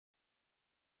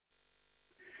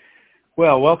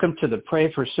Well, welcome to the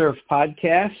Pray for Surf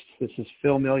podcast. This is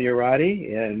Phil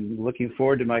Migliorati, and looking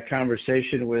forward to my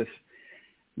conversation with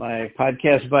my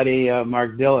podcast buddy,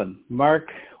 Mark Dillon. Mark,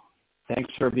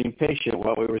 thanks for being patient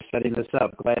while we were setting this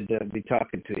up. Glad to be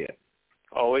talking to you.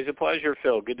 Always a pleasure,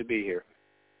 Phil. Good to be here.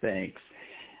 Thanks.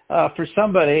 For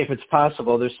somebody, if it's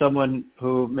possible, there's someone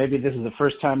who maybe this is the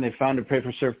first time they found a Pray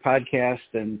for Surf podcast,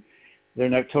 and they're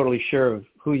not totally sure of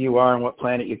who you are and what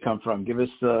planet you come from. Give us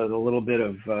the little bit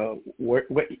of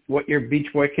what your Beach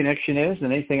Boy connection is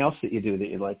and anything else that you do that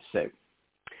you'd like to say.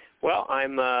 Well,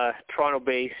 I'm a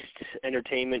Toronto-based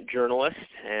entertainment journalist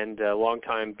and a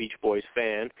longtime Beach Boys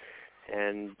fan.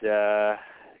 And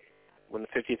when the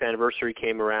 50th anniversary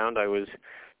came around, I was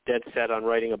dead set on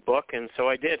writing a book, and so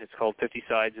I did. It's called 50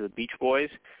 Sides of the Beach Boys.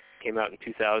 It came out in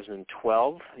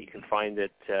 2012. You can find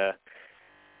it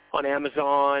on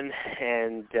Amazon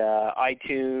and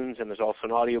iTunes, and there's also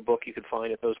an audiobook you can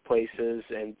find at those places.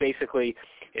 And basically,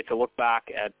 it's a look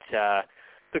back at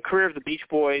the career of the Beach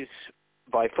Boys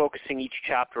by focusing each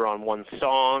chapter on one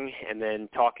song and then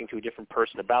talking to a different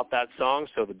person about that song.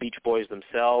 So the Beach Boys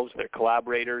themselves, their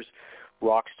collaborators,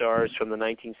 rock stars from the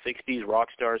 1960s, rock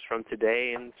stars from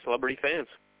today, and celebrity fans.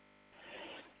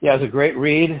 Yeah, it was a great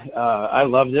read. I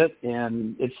loved it,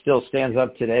 and it still stands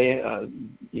up today,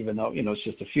 even though, it's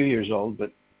just a few years old,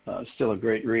 but still a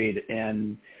great read.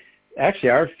 And actually,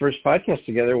 our first podcast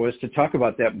together was to talk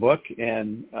about that book,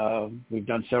 and we've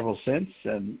done several since.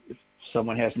 And if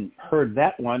someone hasn't heard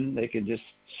that one, they can just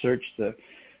search the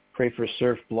Pray for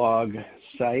Surf blog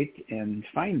site and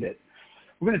find it.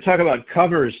 We're going to talk about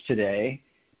covers today.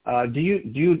 Do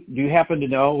you happen to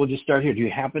know, we'll just start here, do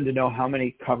you happen to know how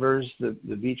many covers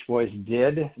the Beach Boys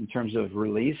did in terms of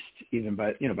released, even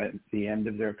by the end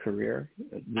of their career?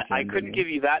 I couldn't give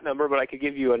you that number, but I could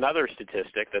give you another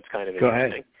statistic that's kind of interesting.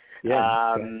 Go ahead.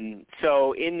 Yeah,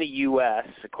 so in the U.S.,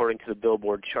 according to the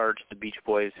Billboard charts, the Beach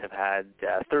Boys have had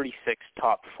 36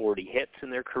 top 40 hits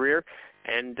in their career,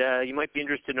 and you might be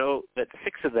interested to know that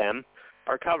 6 of them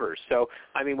are covers. So,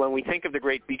 when we think of the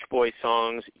great Beach Boys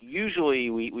songs, usually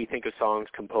we think of songs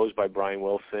composed by Brian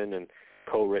Wilson and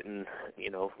co-written,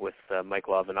 with Mike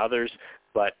Love and others.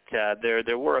 But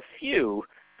there were a few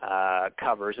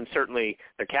covers, and certainly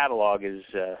their catalog is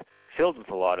filled with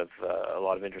a lot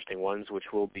of interesting ones, which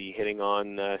we'll be hitting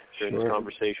on during this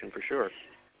conversation for sure.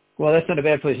 Well, that's not a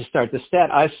bad place to start. The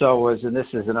stat I saw was, and this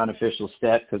is an unofficial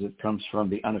stat because it comes from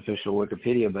the unofficial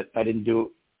Wikipedia, but I didn't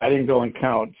go and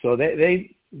count. So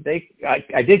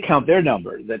I did count their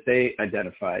number that they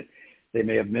identified. They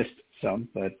may have missed some,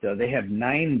 but they have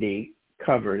 90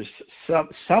 covers.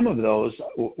 Some of those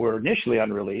were initially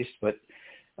unreleased, but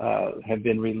have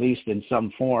been released in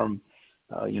some form,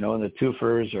 in the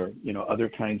Twofers or, other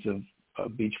kinds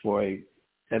of Beach Boy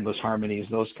Endless Harmonies,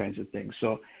 those kinds of things.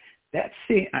 So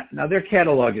now their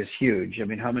catalog is huge.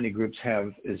 How many groups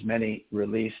have as many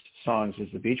released songs as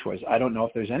the Beach Boys? I don't know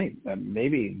if there's any.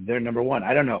 Maybe they're number one.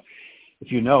 I don't know.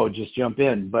 If you know, just jump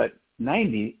in. But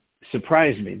 90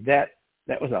 surprised me. That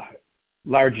was a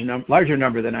larger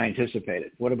number than I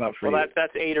anticipated. What about for you? Well,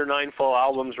 that's 8 or 9 full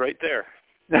albums right there.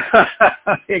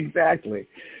 Exactly.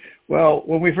 Well,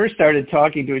 when we first started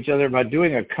talking to each other about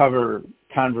doing a cover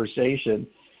conversation,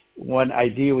 one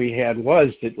idea we had was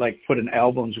to put an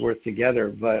album's worth together.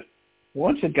 But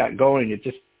once it got going, it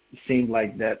just seemed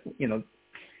like that,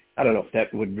 I don't know if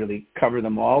that would really cover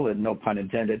them all, and no pun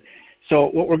intended. So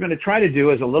what we're going to try to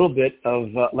do is a little bit of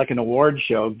like an award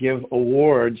show, give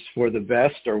awards for the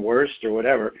best or worst or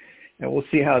whatever, and we'll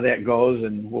see how that goes,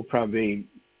 and we'll probably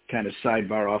kind of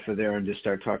sidebar off of there and just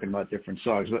start talking about different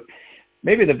songs. But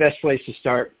maybe the best place to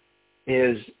start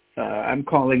is I'm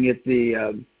calling it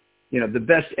the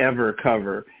best ever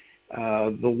cover,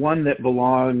 the one that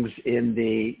belongs in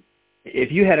the,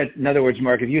 in other words,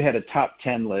 Mark, if you had a top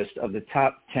 10 list of the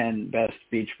top 10 best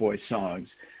Beach Boys songs,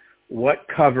 what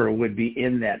cover would be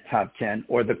in that top 10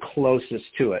 or the closest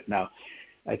to it? Now,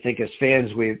 I think as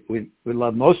fans, we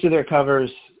love most of their covers,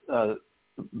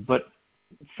 but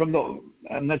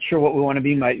I'm not sure what we want to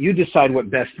be. You decide what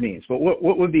best means, but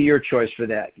what would be your choice for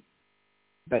that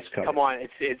best cover? Come on,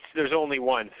 there's only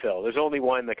one, Phil. There's only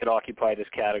one that could occupy this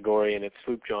category, and it's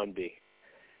Sloop John B.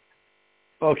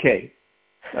 Okay.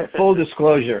 Full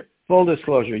disclosure.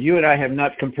 You and I have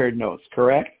not compared notes,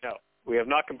 correct? No, we have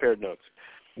not compared notes.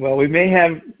 Well, we may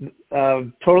have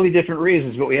totally different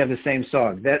reasons, but we have the same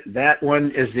song. That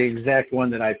one is the exact one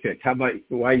that I picked. How about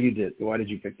why did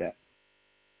you pick that?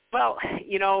 Well,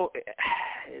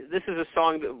 this is a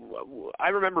song that I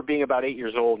remember being about 8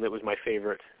 years old, and it was my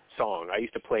favorite song. I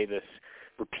used to play this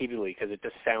repeatedly because it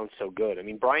just sounds so good.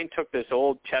 Brian took this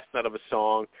old chestnut of a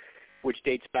song which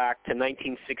dates back to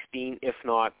 1916, if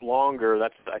not longer.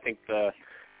 That's, I think,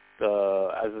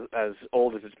 as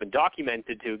old as it's been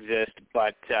documented to exist.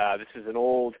 But this is an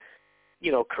old,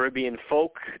 Caribbean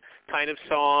folk kind of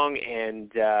song,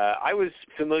 and I was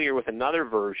familiar with another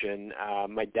version.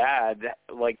 My dad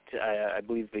liked, I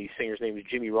believe the singer's name is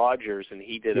Jimmy Rogers, and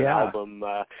he did an album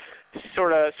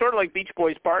sort of like Beach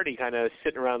Boys Party, kind of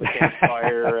sitting around the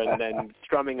campfire and then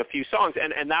strumming a few songs,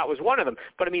 and that was one of them.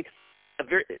 But I mean,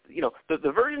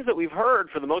 the versions that we've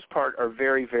heard for the most part are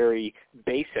very, very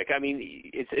basic. I mean,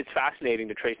 it's fascinating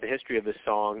to trace the history of this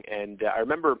song, and I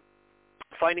remember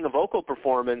finding a vocal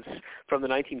performance from the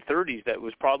 1930s that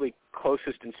was probably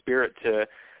closest in spirit to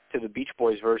the Beach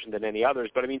Boys version than any others.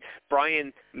 But I mean,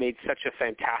 Brian made such a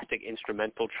fantastic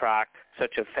instrumental track,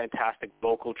 such a fantastic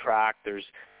vocal track. There's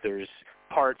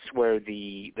parts where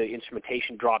the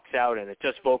instrumentation drops out and it's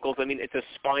just vocals. I mean, it's a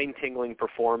spine-tingling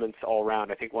performance all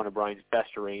around. I think one of Brian's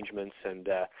best arrangements, and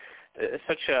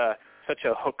such a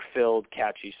hook-filled,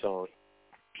 catchy song.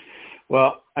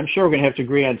 Well, I'm sure we're going to have to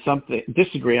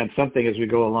disagree on something as we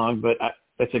go along, but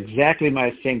that's exactly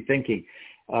my same thinking.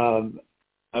 I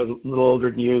was a little older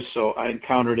than you, so I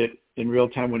encountered it in real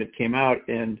time when it came out,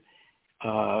 and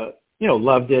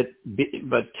loved it.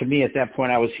 But to me, at that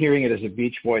point, I was hearing it as a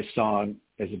Beach Boys song,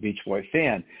 as a Beach Boy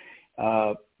fan.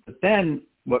 But then,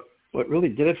 what really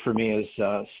did it for me is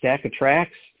Stack of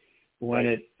Tracks. When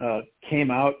it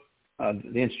came out,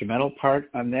 the instrumental part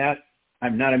on that.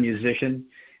 I'm not a musician.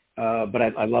 But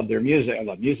I love their music. I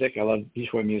love music. I love Beach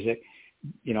Boy music.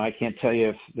 I can't tell you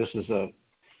if this is a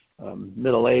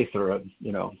middle eighth or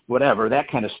whatever, that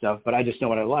kind of stuff, but I just know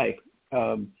what I like.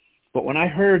 But when I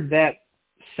heard that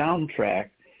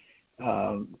soundtrack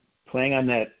playing on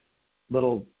that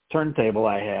little turntable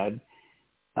I had,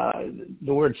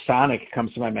 the word sonic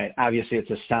comes to my mind. Obviously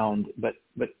it's a sound, but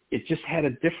it just had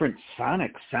a different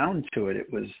sonic sound to it.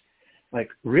 It was like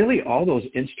really all those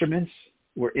instruments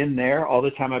were in there all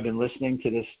the time I've been listening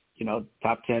to this,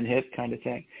 top 10 hit kind of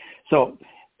thing. So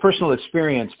personal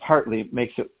experience partly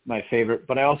makes it my favorite,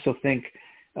 but I also think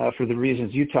for the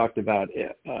reasons you talked about,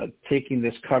 taking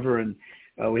this cover, and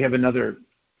we have another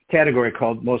category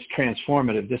called most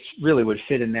transformative. This really would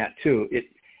fit in that too.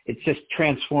 It's just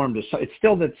transformed. It's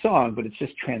still that song, but it's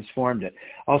just transformed it.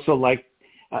 Also,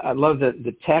 I love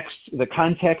the text, the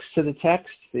context to the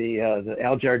text, the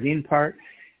Al Jardine part.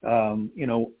 So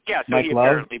Mike he Love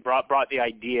apparently brought the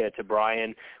idea to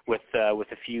Brian with a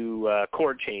few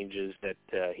chord changes that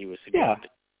he was suggesting.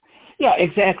 Yeah,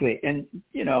 exactly. And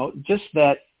just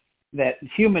that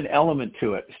human element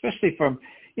to it, especially from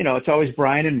it's always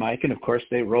Brian and Mike, and of course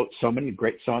they wrote so many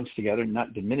great songs together,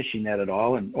 not diminishing that at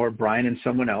all, or Brian and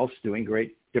someone else doing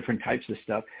great different types of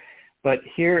stuff. But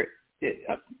here,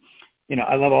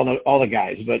 I love all the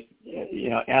guys, but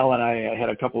Al and I had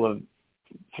a couple of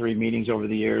 3 meetings over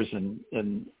the years,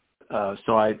 and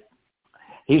so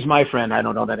he's my friend. I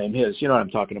don't know that I'm his. You know what I'm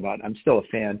talking about. I'm still a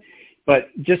fan, but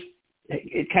just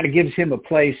it kind of gives him a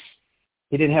place.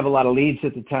 He didn't have a lot of leads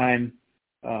at the time.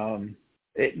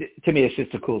 To me, it's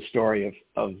just a cool story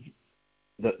of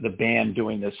the band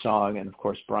doing this song, and of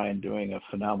course Brian doing a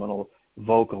phenomenal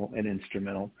vocal and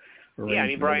instrumental. Yeah, I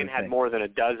mean, Brian had more than a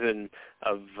dozen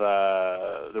of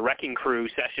the Wrecking Crew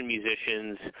session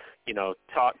musicians,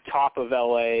 top of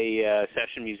LA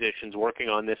session musicians working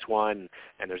on this one.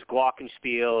 And there's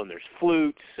glockenspiel, and there's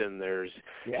flutes, and there's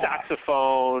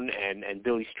saxophone, and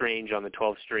Billy Strange on the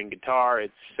 12-string guitar.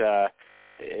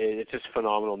 It's just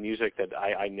phenomenal music that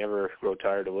I never grow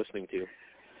tired of listening to.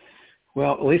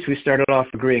 Well, at least we started off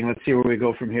agreeing. Let's see where we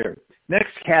go from here.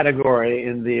 Next category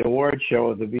in the award show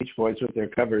of the Beach Boys with their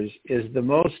covers is the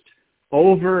most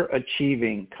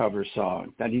overachieving cover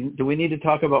song. Now, do we need to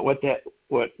talk about what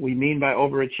we mean by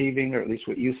overachieving, or at least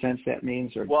what you sense that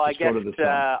means? Or well, I guess go to the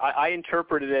song? I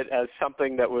interpreted it as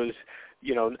something that was,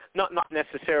 not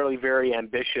necessarily very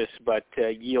ambitious, but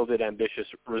yielded ambitious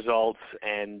results.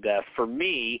 And for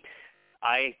me,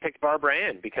 I picked Barbara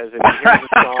Ann because it was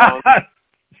a song.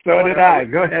 So did I.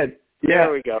 Go ahead. Yeah.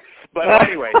 There we go. But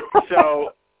anyway,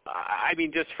 so, I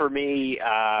mean, just for me,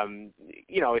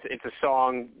 it's a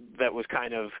song that was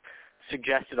kind of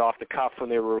suggested off the cuff when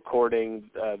they were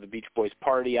recording the Beach Boys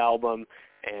Party album,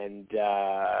 and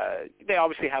they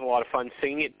obviously had a lot of fun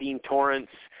singing it. Dean Torrance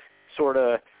sort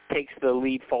of takes the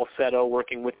lead falsetto,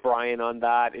 working with Brian on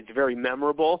that. It's very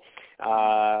memorable.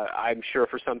 I'm sure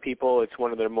for some people it's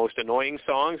one of their most annoying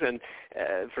songs, and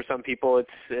for some people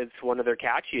it's one of their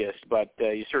catchiest. But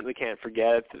you certainly can't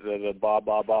forget the ba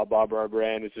ba ba ba Barbara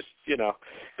Ann. It's just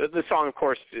the song, of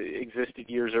course, existed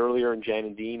years earlier, and Jan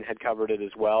and Dean had covered it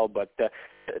as well. But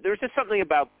there's just something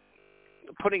about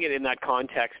putting it in that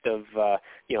context of,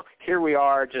 here we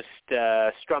are just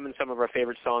strumming some of our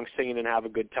favorite songs, singing and have a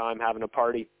good time, having a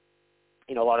party.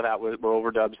 A lot of that were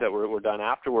overdubs that were done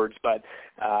afterwards, but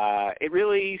it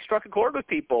really struck a chord with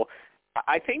people.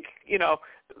 I think,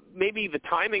 maybe the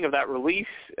timing of that release,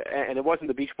 and it wasn't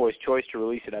the Beach Boys' choice to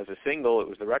release it as a single, it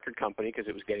was the record company because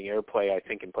it was getting airplay, I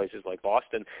think, in places like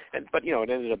Boston. But it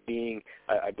ended up being,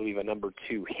 I believe, a number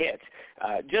 2 hit,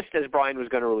 just as Brian was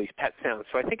going to release Pet Sounds.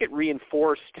 So I think it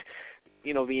reinforced,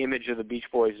 the image of the Beach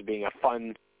Boys as being a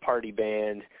fun party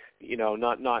band,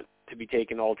 not to be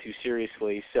taken all too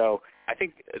seriously. So I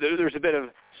think there's a bit of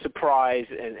surprise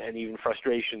and even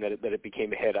frustration that it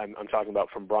became a hit. I'm talking about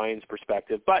from Brian's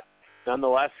perspective, but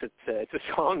nonetheless, it's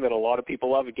a song that a lot of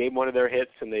people love. It gave one of their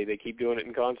hits, and they keep doing it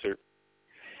in concert.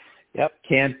 Yep,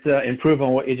 can't improve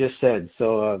on what you just said.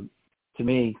 So to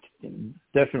me,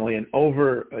 definitely an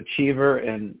overachiever,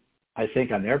 and I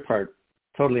think on their part,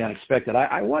 totally unexpected.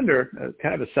 I wonder,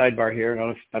 kind of a sidebar here,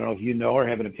 I don't know if you know or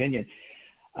have an opinion.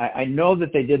 I know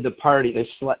that they did the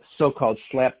so-called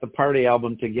Slap the Party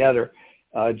album together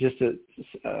just to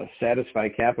satisfy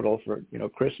Capitol for,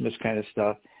 Christmas kind of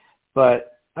stuff.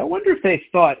 But I wonder if they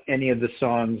thought any of the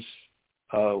songs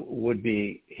would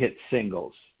be hit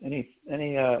singles. Any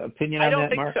opinion on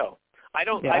that, Mark? I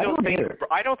don't think so.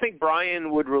 I don't think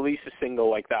Brian would release a single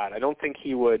like that. I don't think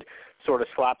he would sort of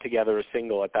slap together a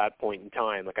single at that point in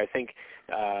time. Like, I think,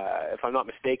 if I'm not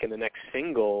mistaken, the next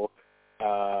single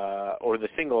or the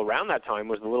single around that time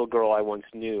was The Little Girl I Once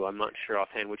Knew. I'm not sure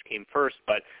offhand which came first,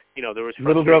 but there was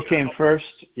Little Girl came first.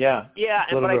 Yeah. Yeah,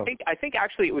 but I think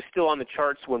actually it was still on the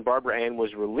charts when Barbara Ann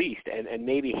was released, and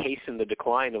maybe hastened the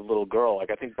decline of Little Girl. Like,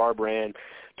 I think Barbara Ann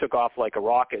took off like a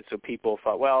rocket, so people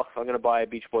thought, well, if I'm going to buy a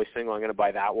Beach Boys single, I'm going to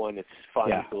buy that one. It's fun.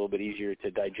 Yeah. It's a little bit easier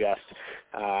to digest,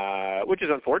 which is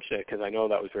unfortunate because I know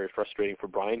that was very frustrating for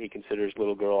Brian. He considers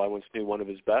Little Girl I Once Knew one of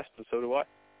his best, and so do I.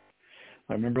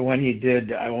 I remember when he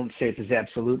did, I won't say it's his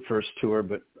absolute first tour,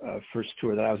 but first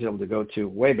tour that I was able to go to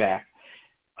way back,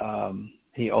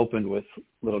 he opened with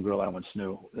Little Girl I Once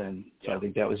Knew. And so I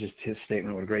think that was just his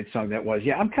statement, what a great song that was.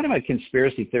 Yeah, I'm kind of a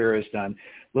conspiracy theorist on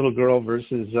Little Girl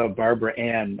versus Barbara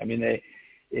Ann. I mean,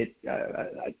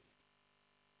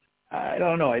 I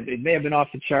don't know. It may have been off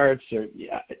the charts, or,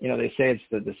 they say it's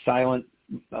the silent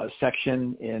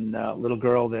section in Little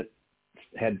Girl that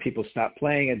had people stop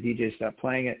playing it, DJs stop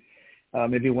playing it.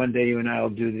 Maybe one day you and I will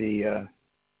do the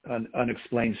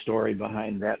unexplained story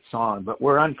behind that song. But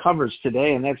we're on covers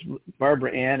today, and that's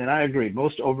Barbara Ann, and I agree,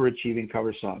 most overachieving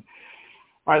cover song.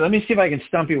 All right, let me see if I can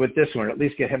stump you with this one, or at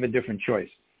least have a different choice.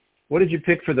 What did you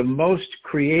pick for the most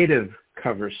creative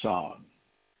cover song?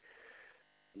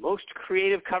 Most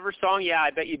creative cover song? Yeah, I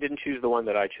bet you didn't choose the one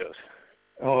that I chose.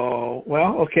 Oh,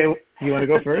 well, okay. You want to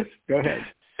go first? Go ahead.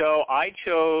 So I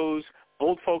chose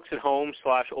Old Folks at Home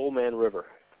 / Old Man River.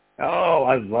 Oh,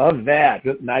 I love that.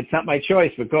 It's not my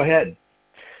choice, but go ahead.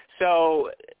 So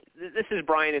this is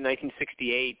Brian in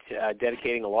 1968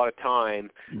 dedicating a lot of time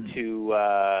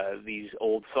to these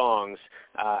old songs.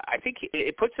 I think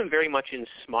it puts him very much in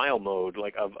smile mode,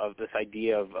 like of this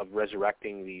idea of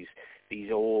resurrecting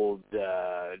these old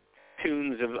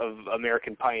tunes of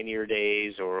American Pioneer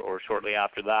days or shortly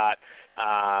after that.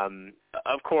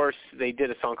 Of course, they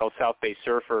did a song called South Bay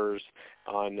Surfers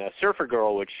on Surfer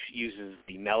Girl, which uses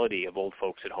the melody of Old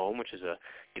Folks at Home, which is a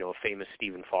famous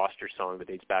Stephen Foster song that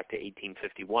dates back to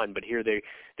 1851. But here they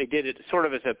did it sort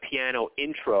of as a piano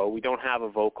intro. We don't have a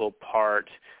vocal part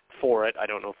for it. I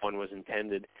don't know if one was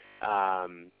intended.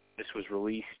 This was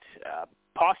released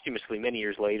posthumously many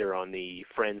years later on the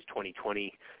Friends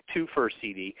 2022 first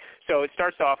CD. So it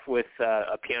starts off with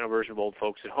a piano version of Old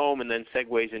Folks at Home and then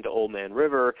segues into Old Man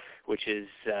River, which is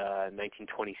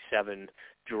 1927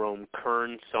 Jerome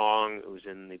Kern song. It was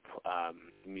in the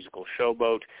musical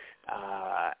Showboat.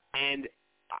 And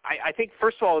I think,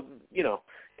 first of all,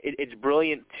 it's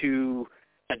brilliant to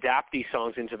adapt these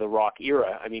songs into the rock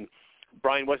era. I mean,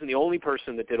 Brian wasn't the only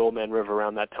person that did Old Man River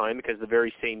around that time, because the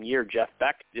very same year Jeff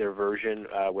Beck did a version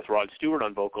with Rod Stewart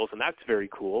on vocals, and that's very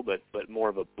cool, but more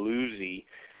of a bluesy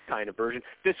kind of version.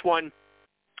 This one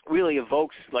really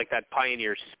evokes like that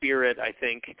pioneer spirit, I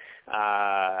think.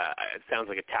 It sounds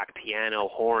like attack piano,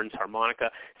 horns,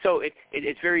 harmonica. So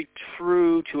it's very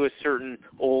true to a certain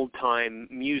old-time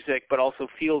music, but also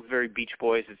feels very Beach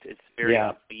Boys. It's very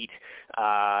upbeat.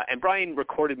 And Brian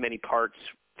recorded many parts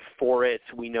for it.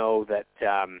 We know that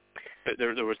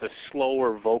there was a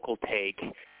slower vocal take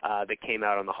that came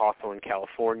out on the Hawthorne,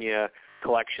 California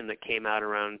collection that came out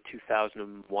around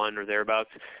 2001 or thereabouts.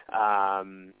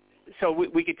 So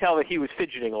we could tell that he was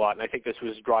fidgeting a lot, and I think this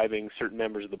was driving certain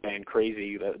members of the band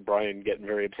crazy, that Brian getting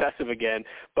very obsessive again.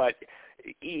 But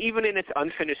even in its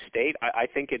unfinished state, I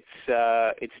think it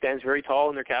stands very tall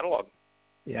in their catalog.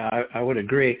 Yeah, I would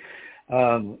agree.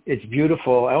 It's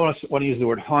beautiful. I want to use the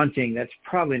word haunting. That's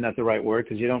probably not the right word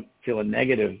because you don't feel a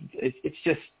negative. It's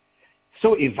just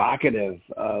so evocative,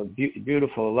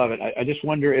 beautiful. I love it. I just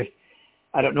wonder if,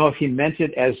 I don't know if he meant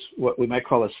it as what we might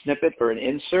call a snippet or an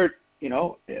insert,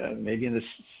 maybe in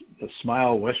the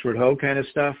Smile Westward Ho kind of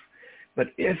stuff. But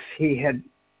if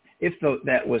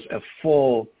that was a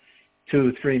full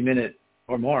 2-3 minute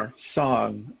or more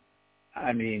song,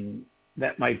 I mean,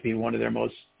 that might be one of their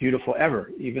most beautiful ever.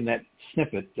 Even that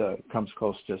snippet comes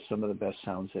close to some of the best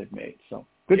sounds they've made. So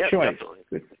good choice.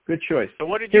 Definitely. Good choice. So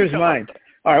what did you Here's mine.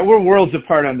 All right, we're worlds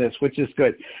apart on this, which is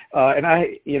good.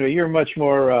 And you're much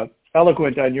more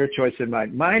eloquent on your choice than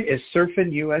mine. Mine is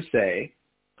Surfin' USA,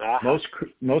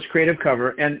 most creative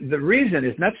cover. And the reason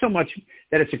is not so much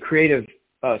that it's a creative,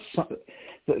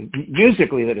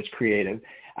 musically that it's creative.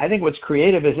 I think what's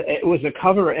creative is it was a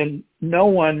cover and no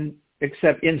one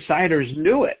except insiders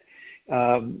knew it.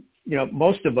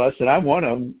 Most of us, and I'm one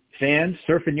of them, fans,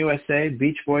 Surfin' USA,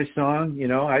 Beach Boys song,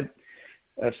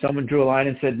 if someone drew a line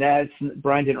and said, nah,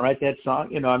 Brian didn't write that song,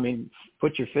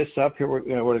 put your fists up, here we're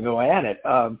going to go at it.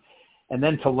 And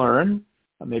then to learn,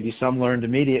 maybe some learned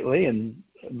immediately,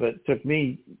 but it took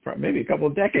me maybe a couple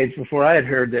of decades before I had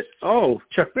heard that,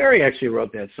 Chuck Berry actually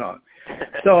wrote that song.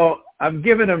 So I'm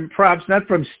giving him props, not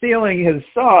from stealing his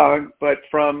song, but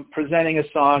from presenting a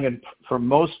song. And for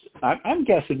most, I'm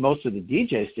guessing most of the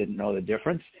DJs didn't know the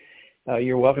difference.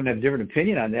 You're welcome to have a different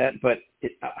opinion on that. But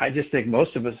I just think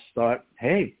most of us thought,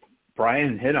 hey,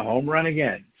 Brian hit a home run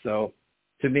again. So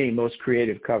to me, most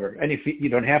creative cover. You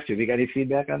don't have to. Have you got any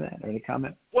feedback on that or any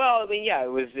comment? Well, I mean, yeah,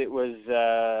 it was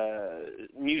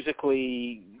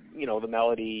musically, the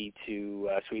melody to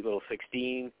Sweet Little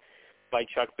 16 by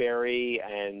Chuck Berry,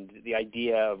 and the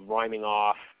idea of rhyming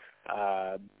off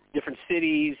different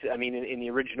cities. I mean, in the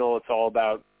original, it's all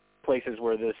about places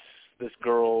where this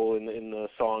girl in the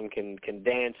song can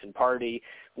dance and party,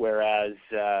 whereas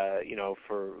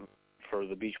for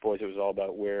the Beach Boys, it was all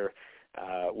about where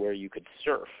you could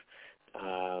surf. They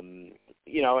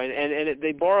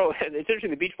borrow. It's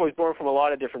interesting. The Beach Boys borrow from a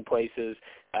lot of different places.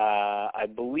 I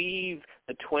believe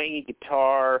the twangy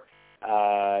guitar,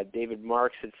 David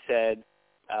Marks had said,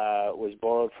 was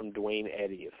borrowed from Duane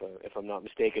Eddy, if I'm not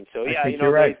mistaken. So yeah, I think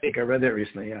you're right. I think I read that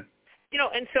recently. Yeah.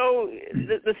 And so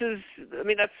this is, I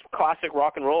mean, that's classic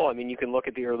rock and roll. I mean, you can look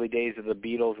at the early days of the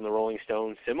Beatles and the Rolling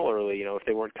Stones similarly. If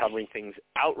they weren't covering things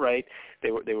outright,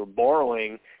 they were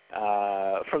borrowing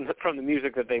from the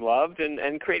music that they loved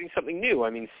and creating something new.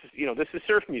 I mean, this is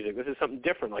surf music. This is something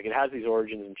different. Like, it has these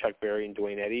origins in Chuck Berry and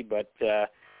Duane Eddy, but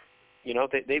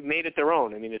they've made it their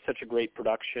own. I mean, it's such a great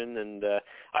production, and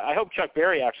I hope Chuck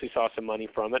Berry actually saw some money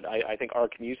from it. I think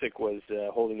Arc Music was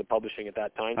holding the publishing at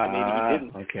that time, so maybe he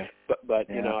didn't. Okay. But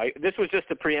yeah. This was just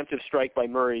a preemptive strike by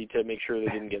Murray to make sure they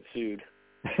didn't get sued.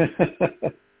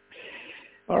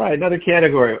 All right, another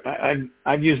category.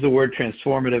 I've used the word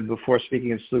transformative before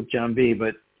speaking of Sloop John B.,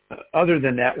 but other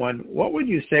than that one, what would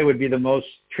you say would be the most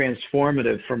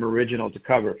transformative from original to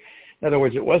cover? In other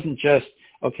words, it wasn't just,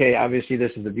 okay, obviously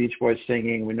this is the Beach Boys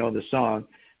singing, we know the song,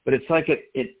 but it's like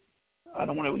it I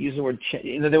don't want to use the word,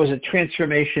 there was a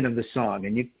transformation of the song,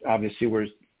 and you obviously were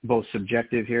both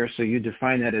subjective here, so you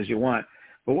define that as you want,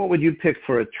 but what would you pick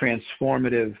for a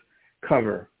transformative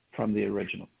cover from the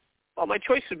original? Well, my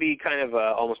choice would be kind of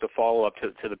almost a follow-up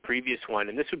to the previous one,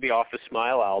 and this would be off the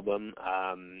Smile album,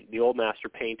 The Old Master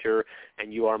Painter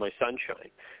and You Are My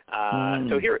Sunshine.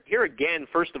 So here again,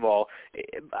 first of all,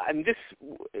 and this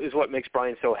is what makes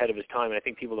Brian so ahead of his time, and I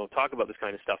think people don't talk about this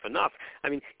kind of stuff enough. I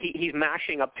mean, he's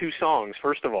mashing up two songs,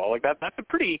 first of all. Like, that's a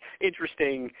pretty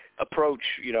interesting approach,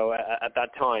 at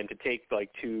that time, to take, like,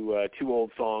 two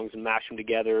old songs and mash them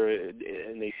together,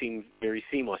 and they seem very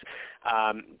seamless.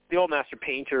 The Old Master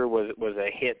Painter was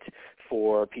a hit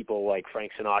for people like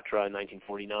Frank Sinatra in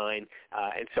 1949,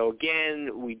 and so again,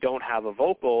 we don't have a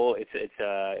vocal.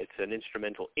 It's an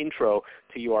instrumental intro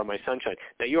to "You Are My Sunshine."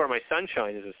 Now, "You Are My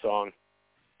Sunshine" is a song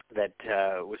that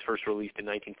was first released in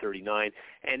 1939,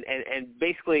 and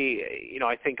basically,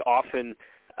 I think often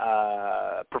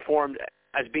performed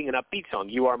as being an upbeat song.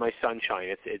 "You Are My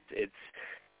Sunshine."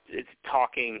 It's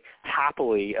talking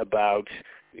happily about,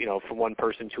 from one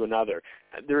person to another.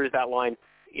 There is that line,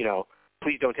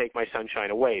 please don't take my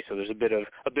sunshine away. So there's a bit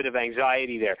of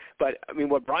anxiety there. But I mean,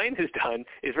 what Brian has done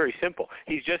is very simple.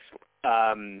 He's just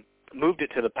moved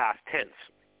it to the past tense.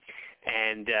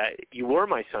 And "You Were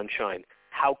My Sunshine"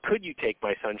 How Could You Take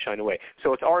My Sunshine Away?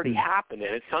 So it's already happened,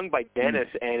 and it's sung by Dennis,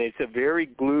 and it's a very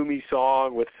gloomy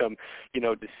song with some,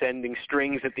 descending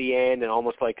strings at the end, and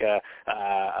almost like a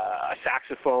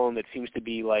saxophone that seems to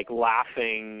be like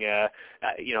laughing, at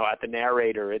the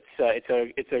narrator. It's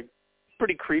a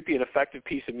pretty creepy and effective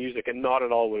piece of music, and not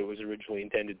at all what it was originally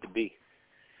intended to be.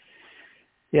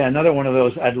 Yeah, another one of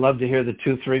those. I'd love to hear the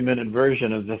 2-3 minute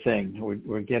version of the thing.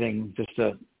 We're getting just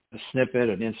a snippet,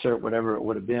 an insert, whatever it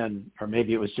would have been, or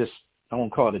maybe it was just, I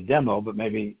won't call it a demo, but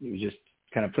maybe it was just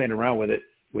kind of playing around with it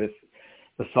with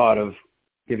the thought of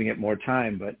giving it more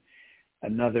time. But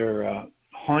another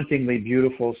hauntingly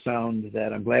beautiful sound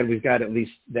that I'm glad we've got at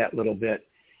least that little bit.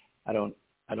 I don't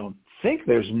think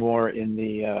there's more in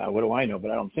the what do I know?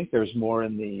 But I don't think there's more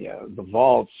in the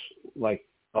vaults, like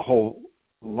the whole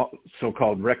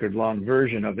so-called record-long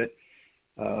version of it.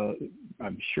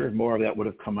 I'm sure more of that would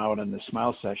have come out in the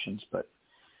Smile sessions, but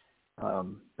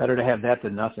better to have that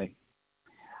than nothing.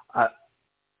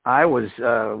 I was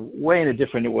way in a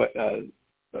different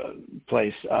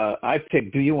place. I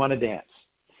picked Do You Want to Dance?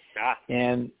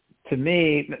 And to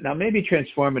me, now maybe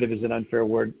transformative is an unfair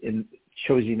word in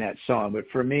choosing that song, but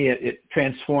for me, it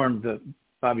transformed the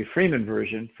Bobby Freeman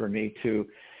version for me to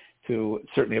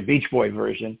certainly a Beach Boy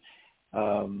version.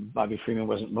 Bobby Freeman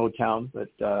wasn't Motown, but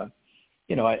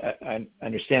I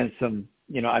understand some.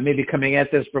 I may be coming at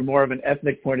this from more of an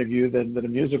ethnic point of view than a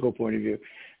musical point of view,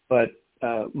 but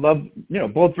love.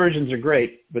 Both versions are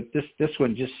great, but this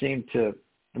one just seemed to.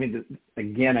 I mean,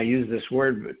 again, I use this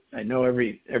word, but I know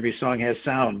every song has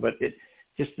sound, but it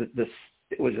just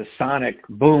it was a sonic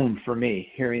boom for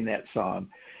me hearing that song.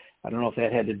 I don't know if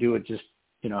that had to do with just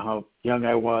how young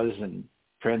I was and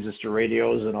transistor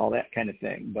radios and all that kind of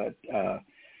thing, but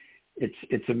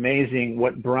it's amazing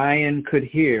what Brian could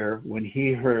hear when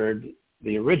he heard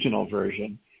the original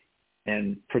version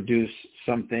and produce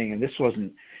something. And this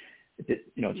isn't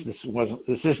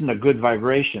a Good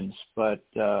Vibrations, but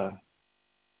I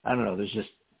don't know. There's just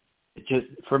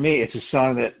for me, it's a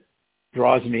song that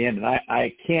draws me in, and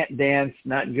I can't dance,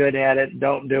 not good at it,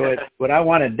 don't do it, but I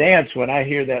want to dance when I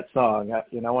hear that song. I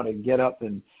want to get up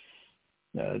and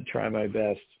try my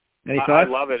best. Any thoughts? I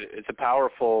love it. It's a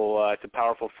powerful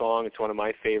song. It's one of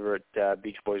my favorite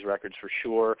Beach Boys records for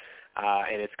sure,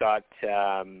 and it's got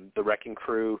the Wrecking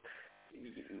Crew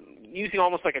using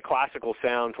almost like a classical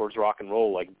sound towards rock and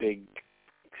roll, like big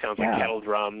sounds like kettle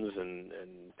drums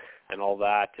and all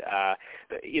that.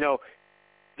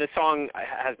 The song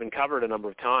has been covered a number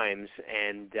of times,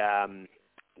 and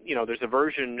there's a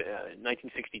version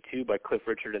 1962 by Cliff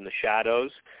Richard and the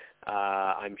Shadows.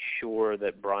 I'm sure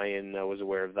that Brian was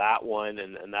aware of that one,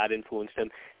 and that influenced him.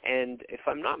 And if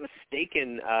I'm not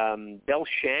mistaken, Del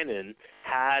Shannon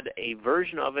had a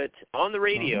version of it on the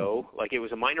radio, like it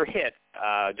was a minor hit,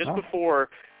 just before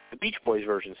the Beach Boys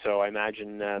version. So I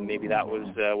imagine maybe that was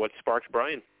what sparked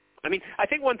Brian. I mean, I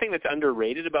think one thing that's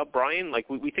underrated about Brian, like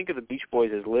we think of the Beach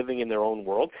Boys as living in their own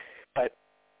world, but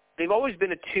they've always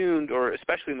been attuned, or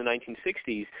especially in the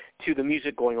 1960s, to the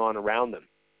music going on around them.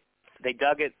 They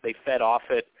dug it, they fed off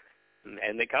it,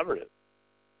 and they covered it.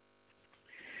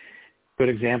 Good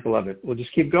example of it. We'll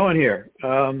just keep going here.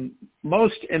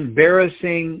 Most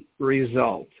embarrassing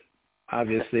result.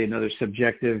 Obviously, another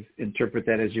subjective, interpret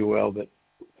that as you will, but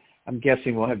I'm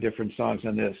guessing we'll have different songs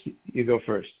on this. You go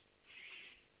first.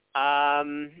 I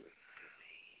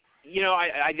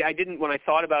didn't, when I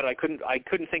thought about it, I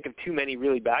couldn't think of too many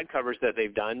really bad covers that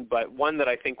they've done, but one that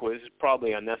I think was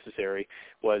probably unnecessary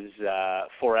was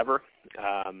Forever,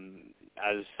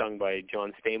 as sung by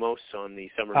John Stamos on the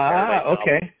Summer in Paradise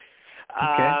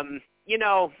album.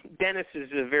 Dennis is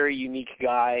a very unique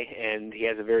guy, and he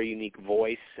has a very unique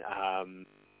voice,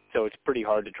 so it's pretty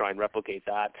hard to try and replicate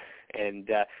that. And,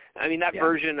 that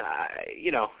version,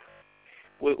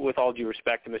 with all due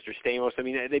respect to Mr. Stamos,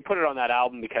 they put it on that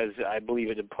album because I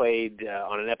believe it had played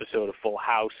on an episode of Full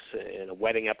House, in a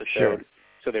wedding episode. Sure.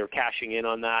 So they were cashing in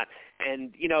on that.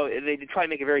 And, they try to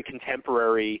make it very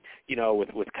contemporary,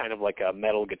 with kind of like a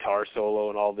metal guitar solo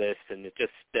and all this. And it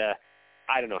just,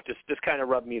 I don't know, just kind of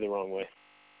rubbed me the wrong way.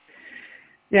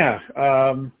 Yeah.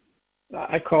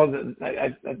 I call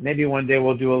it, maybe one day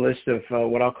we'll do a list of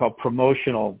what I'll call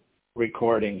promotional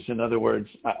recordings. In other words,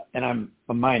 and I'm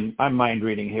mind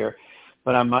reading here,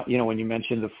 but I'm not, when you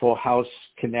mentioned the Full House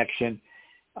connection,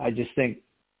 I just think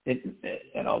it,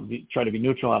 and I'll try to be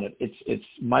neutral on it. It's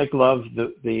Mike Love,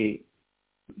 the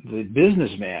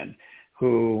businessman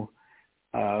who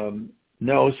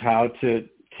knows how to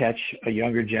catch a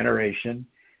younger generation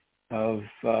of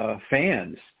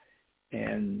fans,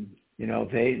 and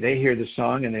they hear the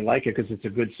song and they like it because it's a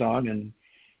good song, and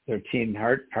their teen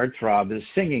heartthrob is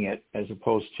singing it as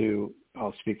opposed to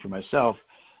I'll speak for myself,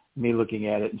 me looking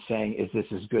at it and saying, is this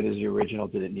as good as the original?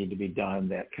 Did it need to be done?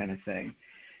 That kind of thing.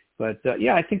 But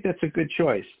yeah, I think that's a good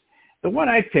choice. The one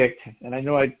I picked, and I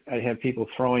know I have people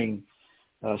throwing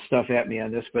stuff at me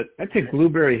on this, but I picked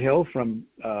Blueberry Hill from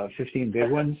 15 Big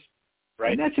Ones.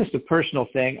 Right. And that's just a personal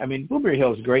thing. I mean, Blueberry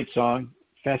Hill is a great song.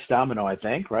 Fats Domino, I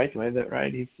think, right? Do I have that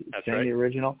right? He sang the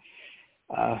original.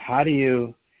 How do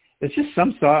you? There's just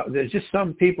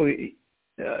some people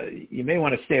you may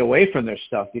want to stay away from their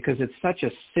stuff because it's such a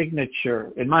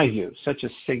signature, in my view, such a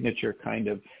signature kind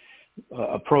of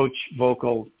approach,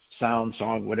 vocal, sound,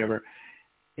 song, whatever.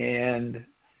 And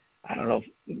I don't know.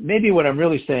 Maybe what I'm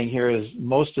really saying here is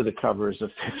most of the covers of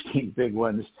 15 Big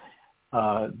Ones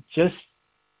just.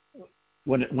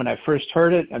 When I first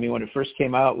heard it, I mean, when it first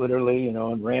came out, literally,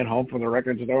 and ran home from the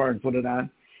record store and put it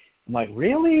on, I'm like,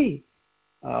 really?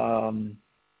 Now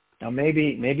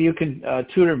maybe you can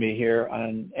tutor me here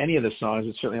on any of the songs,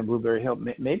 but certainly on Blueberry Hill.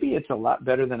 Maybe it's a lot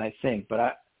better than I think,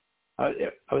 but I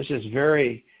was just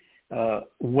very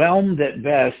whelmed at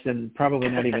best, and probably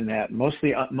not even that.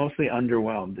 Mostly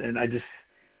underwhelmed, and I just.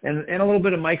 And a little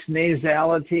bit of Mike's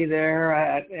nasality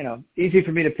there. Easy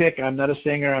for me to pick. I'm not a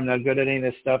singer. I'm not good at any of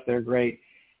this stuff. They're great.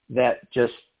 That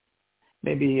just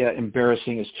maybe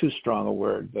embarrassing is too strong a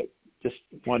word, but just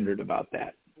wondered about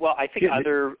that. Well, I think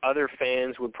other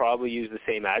fans would probably use the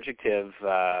same adjective.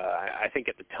 I think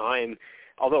at the time,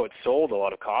 although it sold a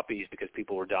lot of copies because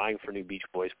people were dying for new Beach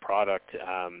Boys product,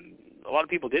 a lot of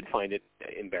people did find it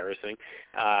embarrassing.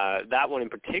 That one in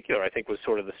particular, I think, was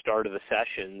sort of the start of the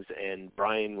sessions, and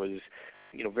Brian was,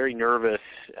 very nervous.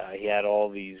 He had all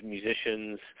these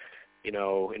musicians,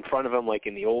 in front of him like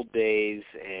in the old days,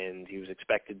 and he was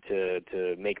expected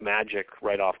to make magic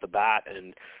right off the bat,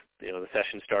 and the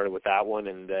session started with that one,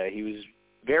 and he was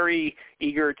very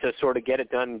eager to sort of get it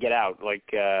done and get out. Like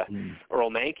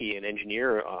Earl Mankey, an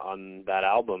engineer on that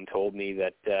album, told me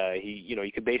that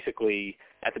you could basically,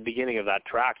 at the beginning of that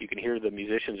track, you can hear the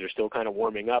musicians are still kind of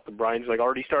warming up, and Brian's like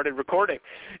already started recording.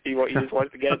 He just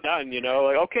wants to get it done,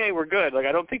 like, okay, we're good. Like,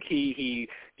 I don't think he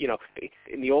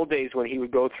in the old days when he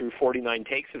would go through 49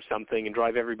 takes of something and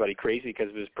drive everybody crazy because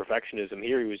of his perfectionism,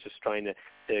 here he was just trying to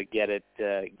get it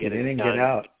get in and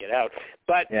done, get out.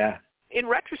 But yeah. In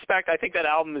retrospect, I think that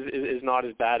album is not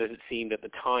as bad as it seemed at the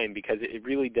time because it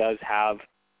really does have,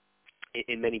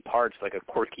 in many parts, like a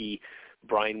quirky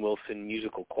Brian Wilson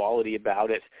musical quality about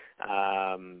it.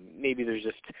 Maybe there's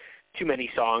just too many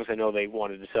songs. I know they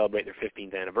wanted to celebrate their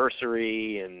 15th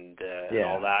anniversary and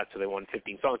all that, so they wanted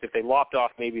 15 songs. If they lopped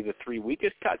off maybe the 3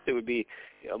 weakest cuts, it would be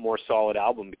a more solid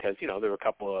album because, there were a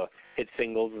couple of hit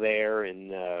singles there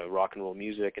in rock and roll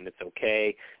music, and It's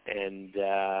Okay, and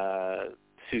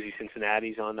Susie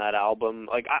Cincinnati's on that album.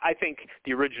 Like, I think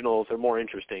the originals are more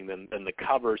interesting than the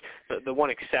covers. The one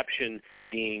exception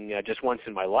being Just Once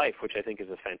in My Life, which I think is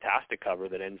a fantastic cover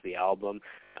that ends the album.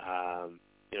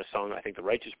 Song I think the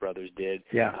Righteous Brothers did.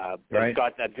 Yeah, but right. It's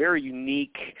got that very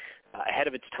unique, ahead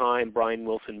of its time, Brian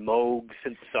Wilson Moog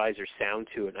synthesizer sound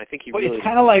to it. And I think he really. It's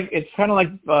kind of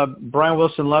like Brian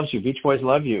Wilson Loves You. Beach Boys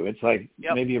Love You. It's like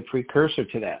maybe a precursor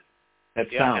to that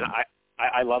sound. And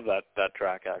I love that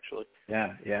track, actually.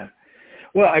 Yeah.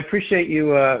 Well, I appreciate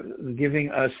you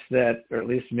giving us that, or at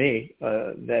least me,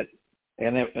 that,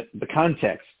 and the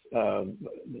context.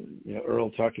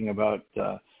 Earl talking about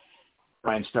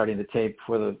Brian starting the tape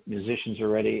before the musicians are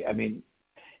ready. I mean,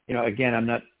 again, I'm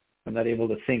not able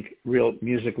to think real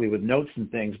musically with notes and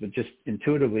things, but just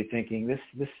intuitively thinking this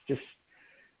just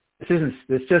doesn't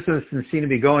seem to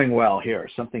be going well here.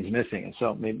 Something's missing, and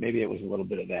so maybe it was a little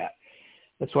bit of that.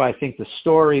 That's why I think the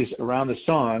stories around the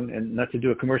song, and not to do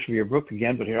a commercial for your book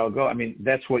again, but here I'll go. I mean,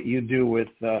 that's what you do with,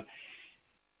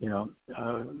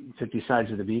 50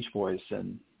 Sides of the Beach Boys,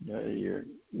 and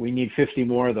we need 50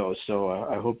 more of those. So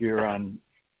I hope you're on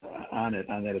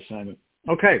that assignment.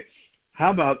 Okay, how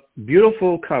about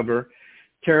beautiful cover,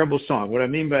 terrible song? What I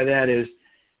mean by that is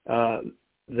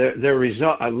their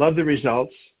result. I love the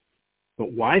results,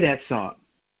 but why that song?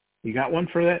 You got one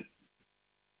for that?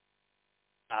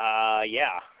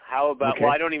 Yeah. How about, okay.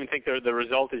 Well, I don't even think the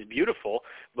result is beautiful,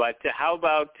 but how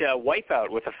about Wipeout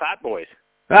with the Fat Boys?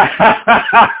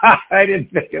 I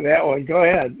didn't think of that one. Go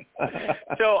ahead.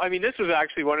 So, I mean, this was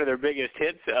actually one of their biggest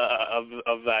hits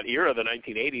of that era, the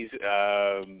 1980s.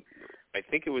 I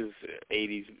think it was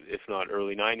 80s, if not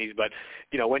early 90s, but,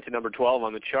 went to number 12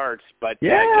 on the charts. But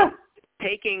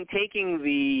taking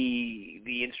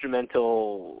the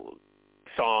instrumental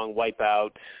song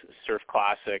Wipeout, surf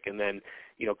classic, and then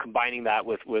combining that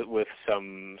with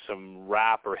some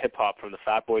rap or hip hop from the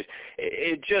Fat Boys,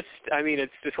 it just, I mean,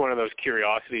 it's just one of those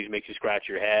curiosities, makes you scratch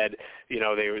your head.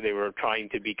 They were trying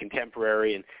to be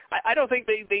contemporary, and I don't think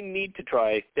they need to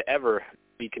try to ever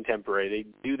be contemporary. They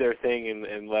do their thing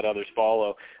and let others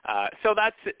follow. So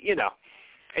that's,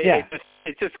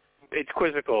 it's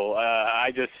quizzical.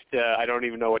 I don't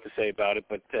even know what to say about it,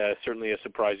 but certainly a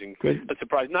surprise.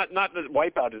 Not that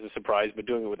Wipeout is a surprise, but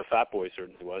doing it with the Fat Boys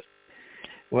certainly was.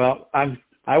 Well,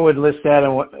 I would list that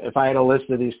if I had a list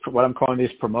of these, what I'm calling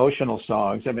these promotional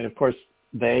songs. I mean, of course,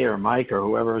 they or Mike or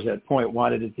whoever was at that point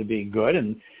wanted it to be good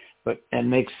and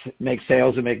make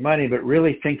sales and make money, but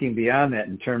really thinking beyond that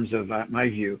in terms of my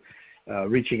view,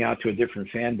 reaching out to a different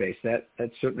fan base. That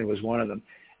certainly was one of them.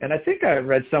 And I think I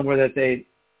read somewhere that they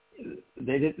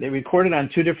recorded on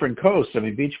two different coasts. I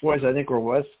mean, Beach Boys, I think, were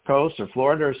West Coast or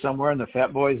Florida or somewhere, and the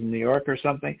Fat Boys in New York or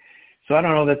something. So I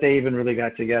don't know that they even really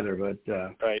got together, but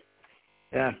right.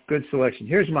 Yeah, good selection.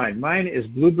 Here's mine. Mine is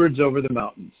Bluebirds Over the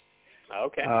Mountains.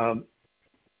 Okay.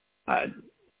 A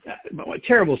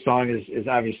terrible song is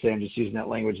obviously, I'm just using that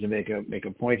language to make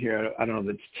a point here. I don't know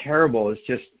if it's terrible. It's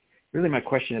just really my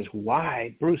question is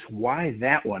why, Bruce? Why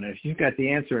that one? If you've got the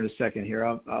answer in a second here,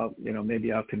 I'll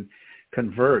maybe I can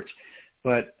convert.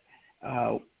 But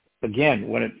again,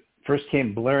 when it first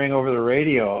came blaring over the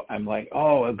radio, I'm like,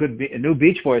 oh, a new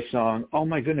Beach Boys song. Oh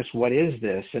my goodness, what is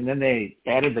this? And then they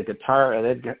added the guitar,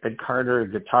 Ed Carter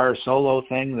guitar solo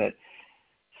thing that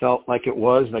felt like it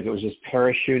was just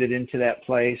parachuted into that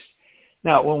place.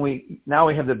 Now, we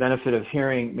have the benefit of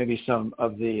hearing maybe some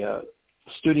of the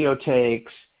studio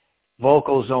takes,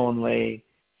 vocals only,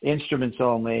 instruments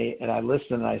only, and I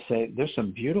listen and I say, there's some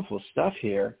beautiful stuff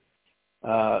here.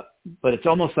 But it's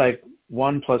almost like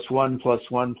 1 + 1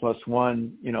 + 1 +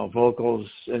 1, vocals,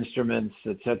 instruments,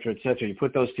 et cetera, et cetera. You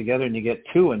put those together and you get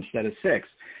 2 instead of 6.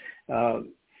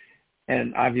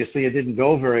 And obviously it didn't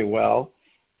go very well.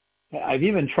 I've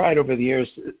even tried over the years,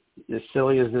 as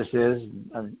silly as this is,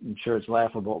 I'm sure it's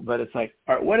laughable, but it's like,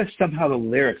 all right, what if somehow the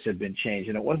lyrics had been changed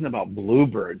and it wasn't about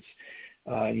bluebirds,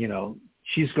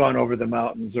 she's gone over the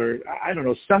mountains, or I don't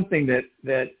know, something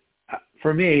that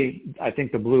for me, I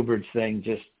think the bluebirds thing,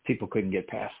 just people couldn't get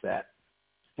past that.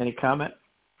 Any comment?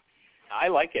 I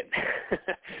like it.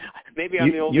 Maybe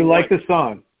I'm the only one. You like the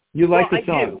song. You like the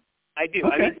song. I do.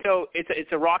 Okay. I mean, so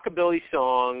it's a rockabilly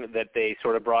song that they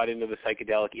sort of brought into the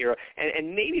psychedelic era,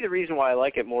 and maybe the reason why I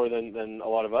like it more than a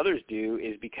lot of others do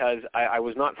is because I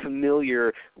was not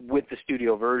familiar with the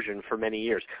studio version for many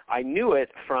years. I knew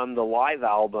it from the live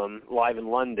album, Live in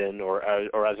London, or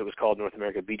as it was called in North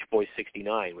America, Beach Boys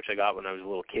 '69, which I got when I was a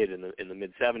little kid in the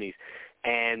mid '70s,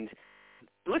 and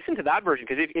listen to that version,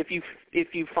 because if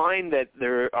you find that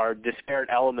there are disparate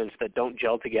elements that don't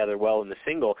gel together well in the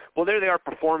single, well, there they are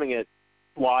performing it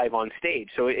live on stage,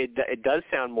 so it does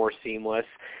sound more seamless,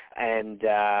 and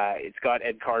it's got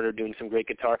Ed Carter doing some great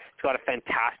guitar. It's got a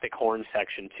fantastic horn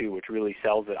section too, which really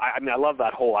sells it. I mean, I love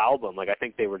that whole album. Like, I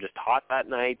think they were just hot that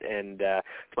night, and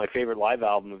it's my favorite live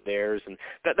album of theirs, and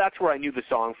that's where I knew the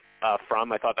song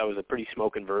from. I thought that was a pretty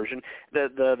smoking version.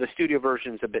 The studio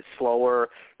version's a bit slower,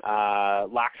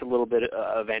 lacks a little bit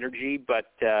of energy, but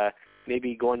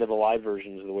maybe going to the live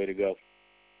version is the way to go.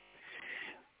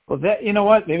 Well, you know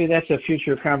what? Maybe that's a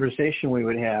future conversation we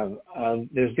would have.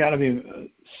 There's got to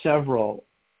be several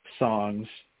songs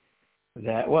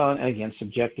that, well, again,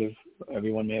 subjective.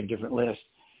 Everyone may have a different list.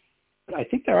 But I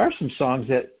think there are some songs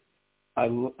that I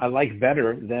like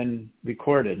better than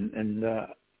recorded, and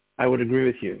I would agree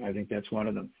with you. I think that's one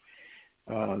of them.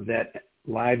 That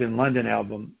Live in London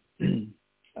album,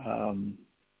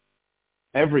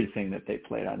 everything that they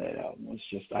played on that album was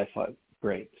just, I thought,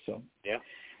 great. So yeah.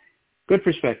 Good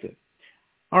perspective.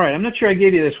 All right, I'm not sure I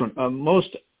gave you this one.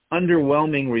 Most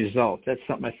underwhelming result. That's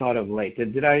something I thought of late.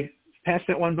 Did I pass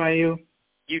that one by you?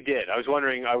 You did. I was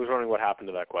wondering what happened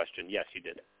to that question. Yes, you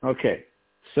did. Okay.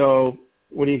 So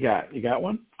what do you got? You got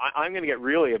one? I'm going to get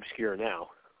really obscure now.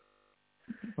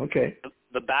 Okay.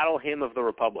 The Battle Hymn of the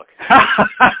Republic.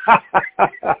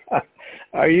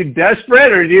 Are you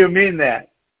desperate, or do you mean that?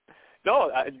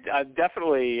 No, I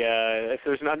definitely. If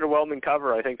there's an underwhelming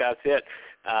cover, I think that's it.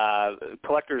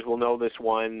 Collectors will know this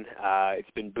one. It's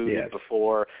been booted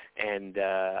before, and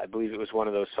I believe it was one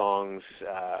of those songs,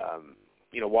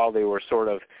 while they were sort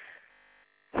of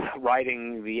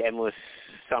riding the endless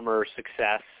summer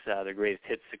success, their greatest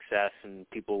hit success, and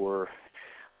people were,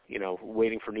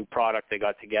 waiting for new product. They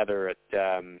got together at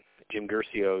Jim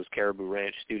Guercio's Caribou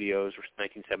Ranch Studios,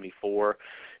 1974,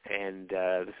 and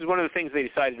this is one of the things they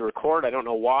decided to record. I don't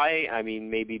know why. I mean,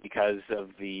 maybe because of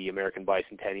the American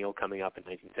Bicentennial coming up in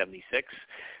 1976.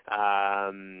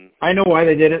 I know why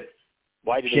they did it.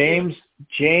 Why did they do it?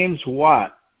 James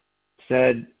Watt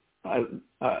said, I'm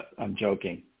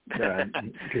joking.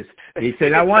 He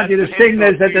said, I want you to sing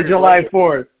this at the July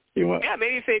 4th. Yeah,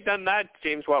 maybe if they'd done that,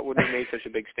 James Watt wouldn't have made such a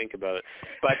big stink about it.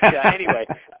 But anyway,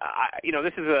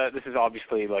 this is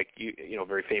obviously like a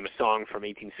very famous song from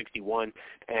 1861,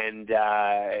 and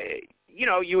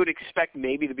you would expect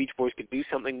maybe the Beach Boys could do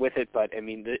something with it, but I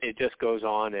mean it just goes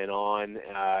on and on.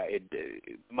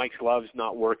 Mike Love's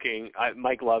not working.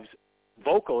 Mike Love's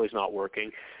vocal is not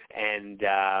working, and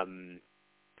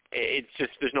it's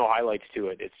just there's no highlights to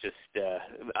it. It's just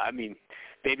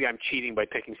maybe I'm cheating by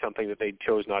picking something that they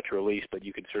chose not to release, but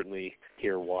you could certainly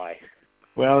hear why.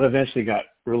 Well, it eventually got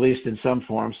released in some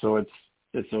form, so it's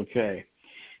okay.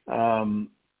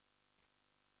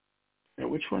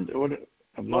 Which one?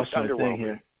 I've lost my thing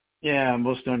here. Yeah,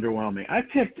 most underwhelming. I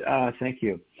picked. Thank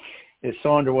you. It's so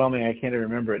underwhelming I can't even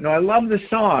remember it. No, I love the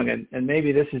song, and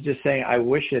maybe this is just saying I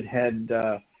wish it had.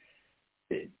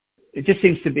 It just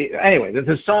seems to be anyway.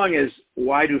 The song is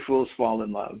 "Why Do Fools Fall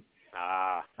in Love."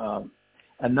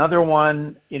 Another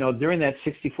one, during that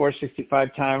 64,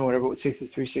 65 time, whatever,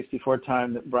 63, 64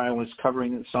 time that Brian was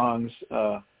covering the songs,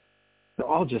 they're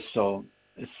all just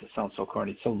it sounds so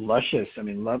corny, so luscious. I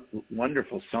mean,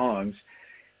 wonderful songs.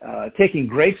 Taking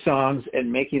great songs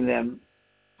and making them,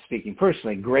 speaking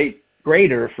personally,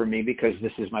 greater for me because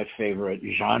this is my favorite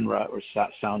genre or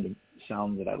sound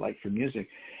that I like for music.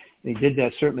 And he did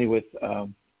that certainly with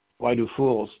Why Do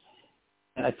Fools.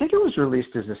 And I think it was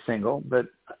released as a single, but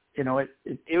it was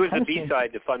a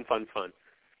B-side to Fun, Fun, Fun.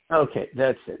 Okay,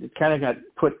 that's it. It kind of got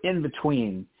put in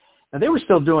between. Now, they were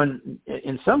still doing,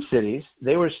 in some cities,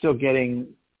 they were still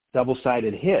getting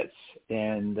double-sided hits.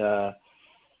 And that's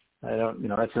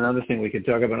another thing we could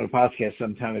talk about on a podcast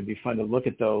sometime. It'd be fun to look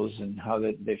at those and how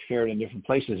they fared in different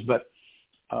places. But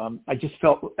I just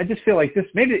feel like this,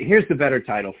 maybe here's the better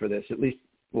title for this, at least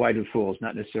Why Do Fools,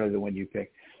 not necessarily the one you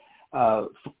picked.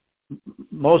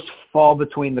 Most fall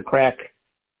between the crack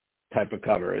type of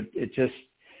cover. It just,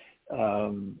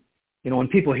 when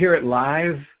people hear it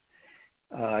live,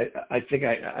 I think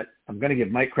I'm going to give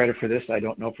Mike credit for this. I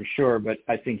don't know for sure, but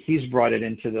I think he's brought it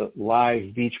into the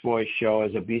live Beach Boys show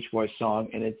as a Beach Boys song,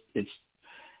 and it's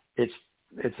a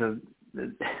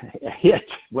hit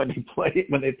when they play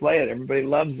it. Everybody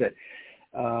loves it.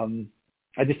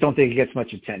 I just don't think it gets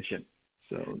much attention.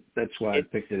 So that's why I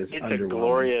picked it as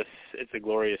underwhelming. It's a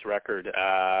glorious record.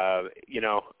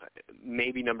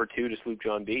 Maybe number 2 to Sloop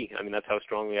John B. I mean, that's how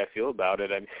strongly I feel about it.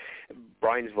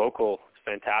 Brian's vocal is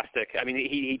fantastic. I mean,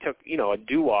 he took, a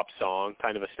doo-wop song,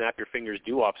 kind of a snap your fingers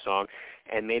doo-wop song,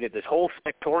 and made it this whole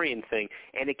Spectorian thing.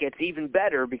 And it gets even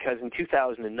better because in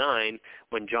 2009,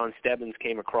 when John Stebbins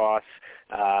came across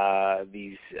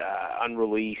these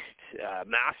unreleased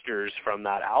masters from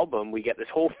that album, we get this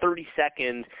whole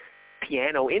 30-second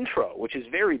piano intro, which is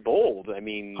very bold. I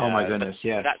mean, oh my goodness,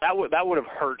 yeah, that would have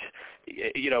hurt,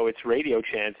 its radio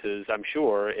chances, I'm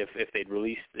sure, if they'd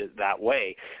released it that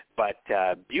way. But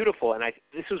beautiful, and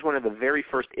this was one of the very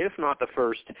first, if not the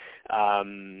first,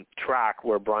 track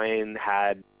where Brian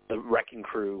had the Wrecking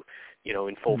Crew,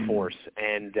 in full force,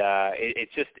 and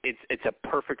it's a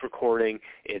perfect recording.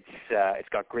 It's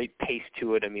got great pace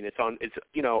to it. I mean, it's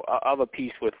of a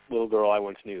piece with Little Girl I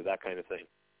Once Knew, that kind of thing.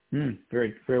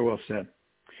 Very, very well said.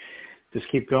 Just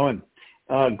keep going.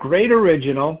 Great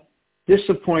original,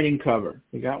 disappointing cover.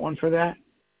 You got one for that?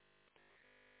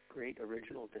 Great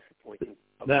original, disappointing.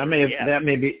 That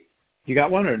may be. You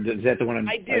got one, or is that the one?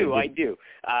 I do.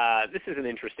 This is an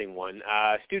interesting one.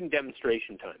 Student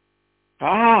Demonstration Time.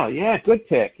 Ah, yeah, good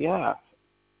pick. Yeah.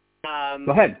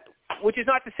 Go ahead. Which is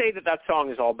not to say that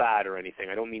song is all bad or anything.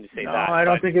 I don't mean to say that. No, I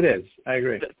don't think it is. I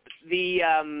agree.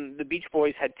 The Beach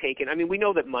Boys had taken. I mean, we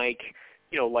know that Mike,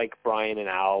 like Brian and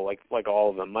Al, like all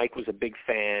of them, Mike was a big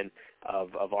fan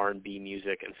of R&B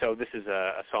music, and so this is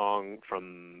a song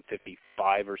from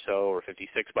 55 or so, or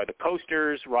 56 by the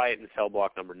Coasters, Riot in Cell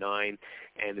Block Number 9,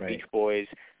 and the Beach Boys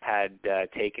had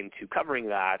taken to covering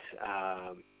that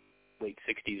late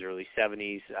 60s, early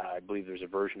 70s. I believe there's a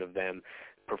version of them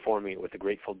performing it with the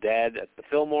Grateful Dead at the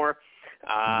Fillmore.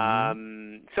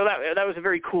 So that was a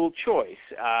very cool choice.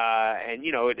 And,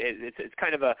 it's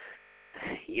kind of a,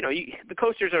 the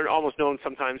Coasters are almost known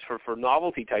sometimes for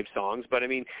novelty type songs, but I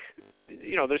mean,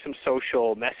 there's some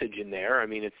social message in there. I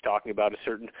mean, it's talking about a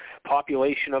certain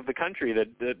population of the country that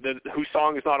whose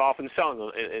song is not often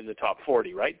sung in the top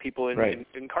 40, right? People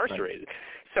incarcerated. Right.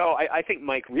 So I think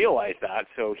Mike realized that,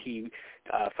 so he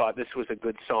thought this was a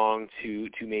good song to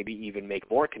maybe even make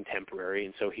more contemporary,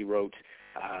 and so he wrote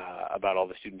about all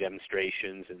the student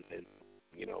demonstrations and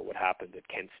what happened at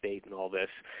Kent State and all this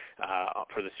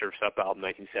for the Surf's Up album,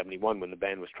 1971, when the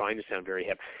band was trying to sound very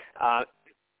hip.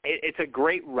 It's a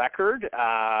great record,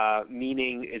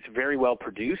 meaning it's very well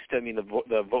produced. I mean,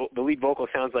 the lead vocal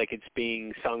sounds like it's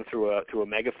being sung through a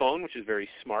megaphone, which is very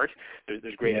smart.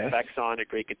 There's great effects on it,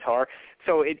 great guitar.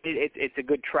 So it's a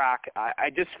good track. I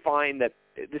just find that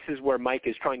this is where Mike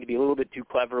is trying to be a little bit too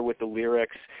clever with the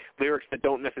lyrics that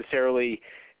don't necessarily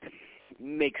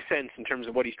make sense in terms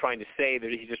of what he's trying to say.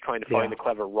 That he's just trying to find the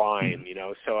clever rhyme,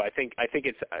 So I think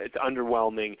it's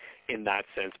underwhelming in that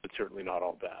sense, but certainly not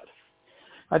all bad.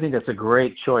 I think that's a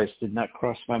great choice. Did not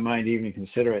cross my mind to even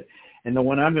consider it. And the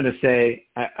one I'm going to say,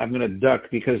 I'm going to duck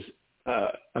because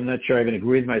I'm not sure I even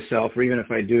agree with myself, or even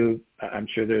if I do, I'm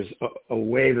sure there's a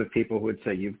wave of people who would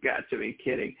say, you've got to be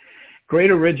kidding. Great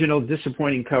original,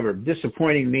 disappointing cover.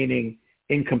 Disappointing meaning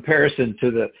in comparison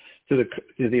to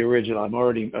the original. I'm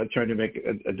already trying to make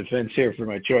a defense here for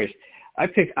my choice. I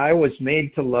picked I Was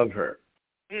Made to Love Her.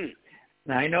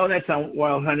 Now, I know that's on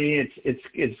Wild Honey.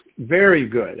 It's very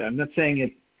good. I'm not saying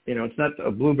it, it's not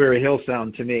a Blueberry Hill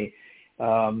sound to me.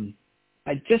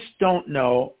 I just don't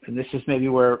know, and this is maybe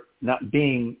where not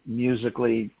being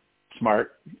musically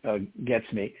smart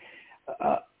gets me.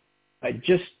 I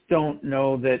just don't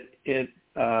know that it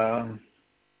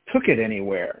took it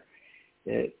anywhere.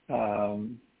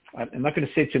 I'm not going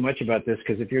to say too much about this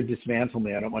because if you're dismantle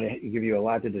me, I don't want to give you a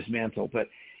lot to dismantle. But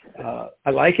I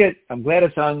like it. I'm glad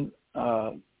it's on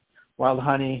Wild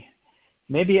Honey.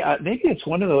 Maybe it's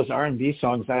one of those R&B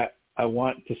songs that I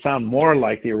want to sound more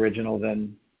like the original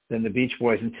than the Beach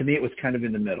Boys. And to me, it was kind of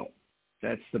in the middle.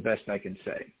 That's the best I can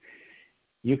say.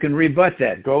 You can rebut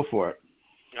that. Go for it.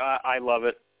 I love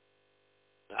it.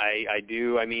 I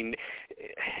do. I mean,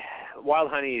 Wild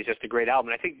Honey is just a great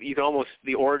album. I think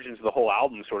the origins of the whole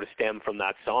album sort of stem from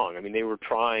that song. I mean, they were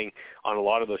trying on a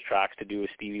lot of those tracks to do a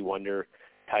Stevie Wonder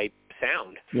type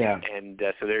sound. Yeah. And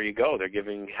so there you go. They're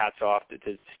giving hats off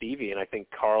to Stevie, and I think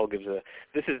Carl gives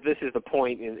this is the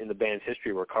point in the band's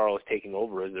history where Carl is taking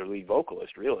over as their lead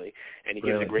vocalist, really. And he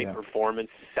gives a great performance.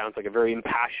 Sounds like a very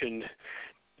impassioned,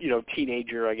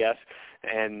 teenager, I guess.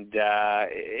 And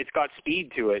it's got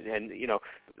speed to it, and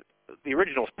the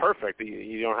original's perfect.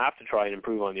 You don't have to try and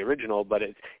improve on the original, but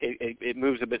it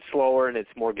moves a bit slower and it's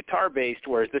more guitar based,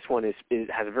 whereas this one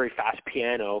has a very fast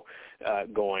piano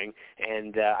going,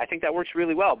 and I think that works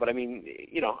really well. But I mean,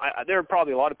 there are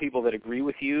probably a lot of people that agree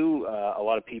with you. A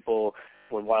lot of people,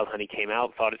 when Wild Honey came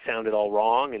out, thought it sounded all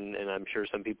wrong, and I'm sure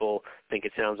some people think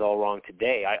it sounds all wrong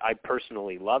today. I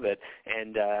personally love it,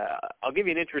 and I'll give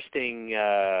you an interesting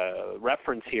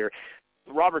reference here.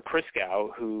 Robert Christgau,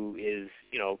 who is,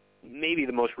 maybe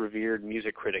the most revered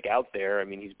music critic out there. I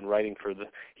mean, he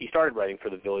started writing for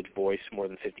the Village Voice more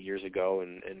than 50 years ago,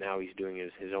 and now he's doing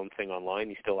his own thing online.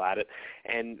 He's still at it.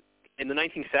 And in the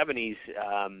 1970s,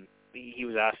 he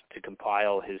was asked to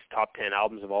compile his top 10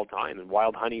 albums of all time, and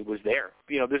Wild Honey was there.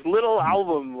 This little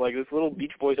album, like this little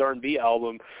Beach Boys R&B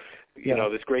album,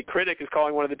 this great critic is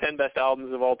calling one of the 10 best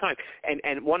albums of all time.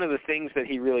 And one of the things that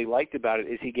he really liked about it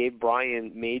is he gave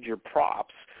Brian major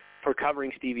props for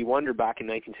covering Stevie Wonder back in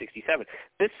 1967.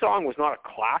 This song was not a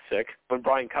classic when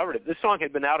Brian covered it. This song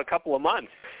had been out a couple of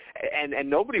months, and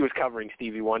nobody was covering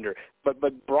Stevie Wonder. But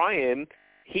Brian,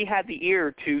 he had the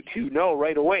ear to know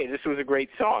right away this was a great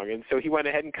song, and so he went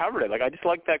ahead and covered it. Like, I just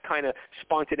like that kind of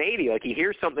spontaneity. Like, he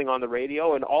hears something on the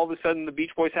radio, and all of a sudden the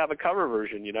Beach Boys have a cover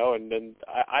version, and then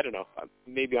I don't know.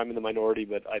 Maybe I'm in the minority,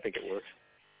 but I think it works.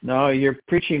 No, you're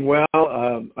preaching well.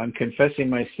 I'm confessing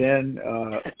my sin.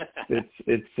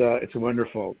 It's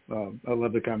wonderful. I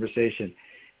love the conversation.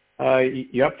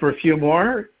 You up for a few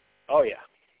more? Oh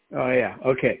yeah.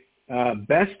 Okay.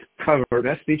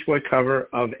 Best Beach Boy cover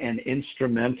of an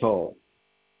instrumental.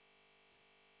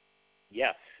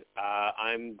 Yes,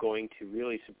 I'm going to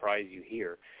really surprise you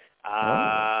here.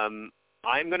 I'm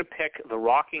going to pick The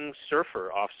Rocking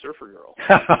Surfer off Surfer Girl.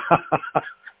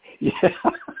 Yeah,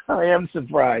 I am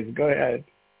surprised. Go ahead.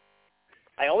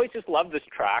 I always just love this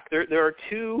track. There are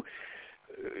two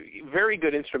very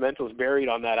good instrumentals buried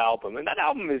on that album, and that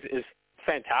album is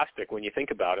fantastic when you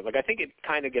think about it. Like, I think it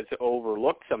kind of gets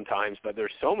overlooked sometimes, but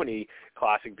there's so many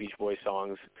classic Beach Boys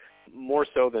songs, more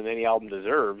so than any album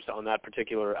deserves on that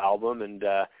particular album, and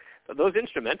those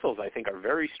instrumentals, I think, are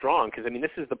very strong because, I mean,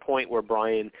 this is the point where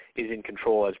Brian is in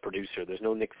control as producer. There's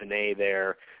no Nick Venet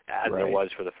there as there was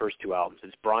for the first two albums.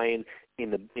 It's Brian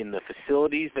in the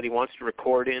facilities that he wants to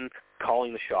record in,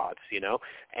 calling the shots,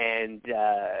 And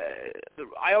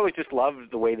I always just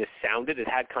loved the way this sounded. It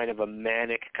had kind of a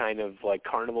manic kind of like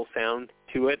carnival sound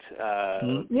to it.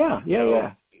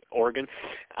 Yeah. Organ.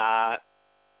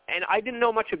 and I didn't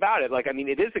know much about it. Like, I mean,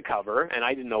 it is a cover, and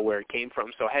I didn't know where it came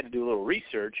from, so I had to do a little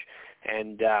research.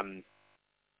 And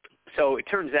so it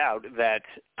turns out that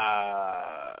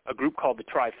a group called the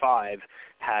Tri-Five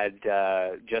had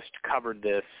just covered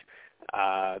this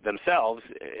themselves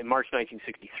in March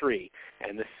 1963,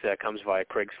 and this comes via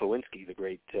Craig Slowinski, the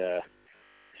great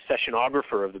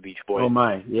sessionographer of the Beach Boys. Oh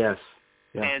my, yes.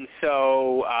 Yeah. And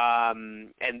so,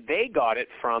 and they got it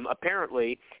from,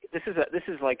 apparently, this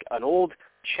is like an old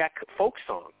Czech folk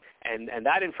song, and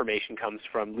that information comes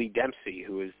from Lee Dempsey,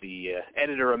 who is the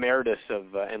editor emeritus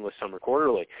of Endless Summer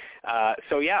Quarterly.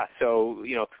 So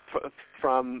you know,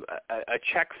 from a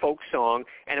Czech folk song,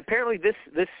 and apparently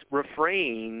this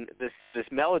refrain, this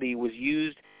melody was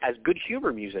used as good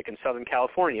humor music in Southern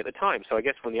California at the time. So I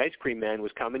guess when the Ice Cream Man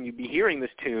was coming, you'd be hearing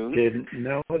this tune. Didn't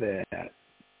know that.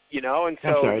 You know, and so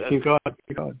I'm sorry, keep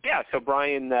going. Yeah, so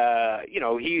Brian, you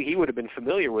know, he would have been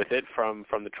familiar with it from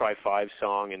the Tri-Five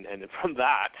song and from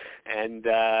that, and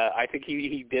I think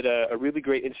he did a really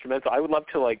great instrumental. I would love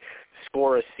to like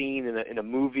score a scene in a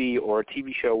movie or a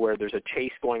TV show where there's a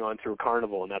chase going on through a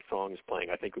carnival and that song is playing.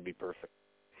 I think would be perfect.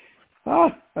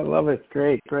 Oh, I love it.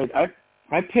 Great.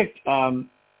 I picked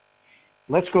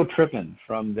Let's Go Trippin'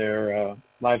 from their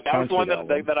live concert. That was one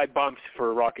album. that I bumped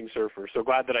for Rocking Surfer, so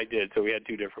glad that I did. So we had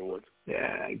two different ones.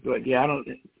 Yeah, good. Yeah, I don't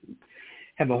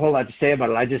have a whole lot to say about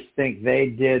it. I just think they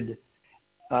did,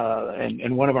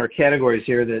 and one of our categories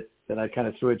here that I kind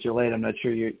of threw at you late, I'm not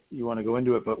sure you want to go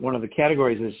into it, but one of the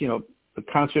categories is, you know, the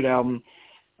concert album,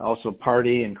 also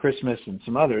Party and Christmas and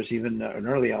some others, even an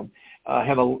early album,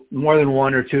 have more than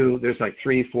one or two. There's like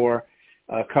 3, 4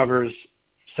 covers,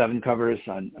 7 covers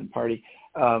on Party.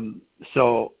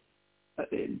 So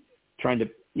trying to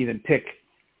even pick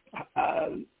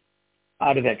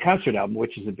out of that concert album,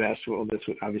 which is the best, well, this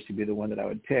would obviously be the one that I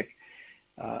would pick.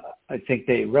 I think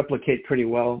they replicate pretty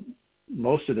well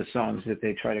most of the songs that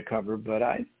they try to cover, but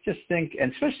I just think,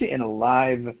 and especially in a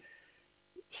live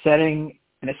setting,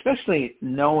 and especially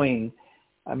knowing,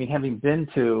 I mean, having been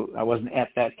to, I wasn't at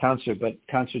that concert, but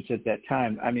concerts at that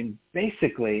time, I mean,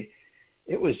 basically,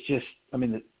 it was just, I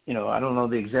mean, you know, I don't know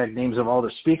the exact names of all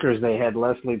the speakers they had,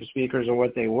 Leslie speakers or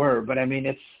what they were, but I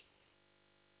mean,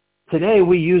 today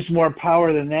we use more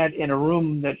power than that in a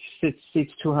room that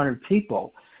seats 200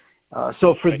 people.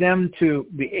 So for them to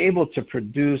be able to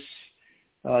produce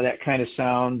that kind of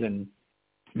sound and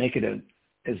make it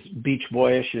as Beach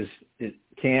Boyish as it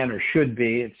can or should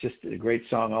be, it's just a great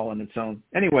song all on its own.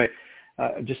 Anyway,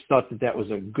 I just thought that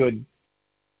was a good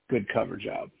cover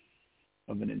job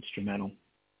of an instrumental.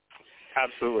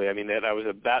 Absolutely. I mean, that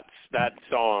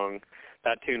song,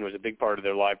 that tune was a big part of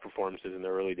their live performances in the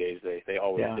early days. They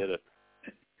always did it.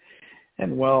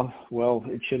 And well,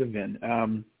 it should have been.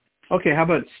 Okay, how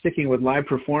about sticking with live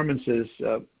performances?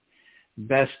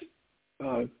 Best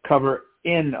cover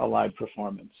in a live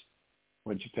performance.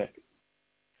 What'd you pick?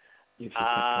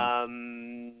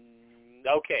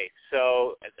 Okay,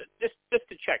 so just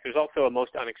to check, there's also a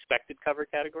most unexpected cover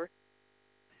category.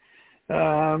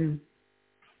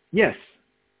 Yes.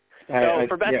 So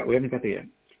for best, yeah, we haven't got the yet.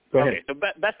 Go ahead. Okay, so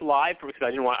best live, because I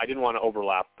didn't want to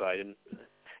overlap. It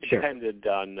depended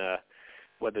on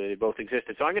whether they both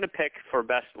existed. So I'm going to pick for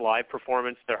best live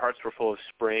performance, Their Hearts Were Full of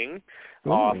Spring,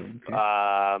 off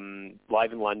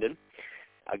Live in London,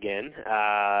 again,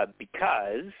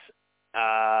 because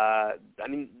I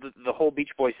mean the whole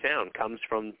Beach Boys sound comes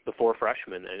from the Four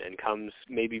Freshmen and comes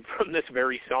maybe from this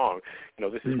very song. You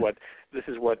know, this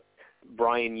is what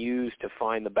Brian used to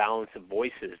find the balance of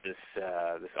voices. This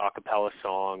a cappella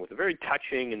song with a very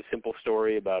touching and simple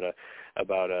story about a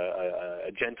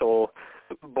gentle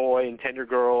boy and tender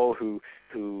girl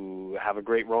who have a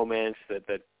great romance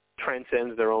that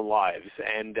transcends their own lives,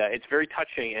 and it's very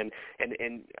touching. And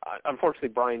unfortunately,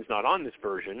 Brian's not on this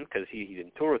version because he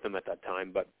didn't tour with them at that time,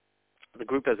 but the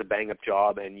group does a bang-up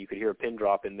job, and you could hear a pin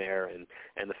drop in there, and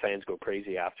the fans go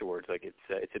crazy afterwards. Like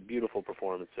it's a beautiful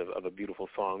performance of a beautiful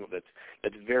song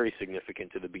that's very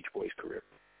significant to the Beach Boys' career.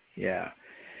 Yeah,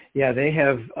 they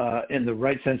have, in the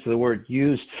right sense of the word,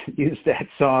 used that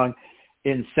song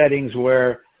in settings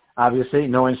where obviously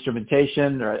no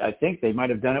instrumentation, or I think they might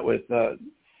have done it with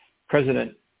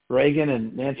President Reagan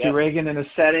and Nancy Reagan in a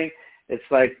setting. It's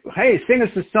like, hey, sing us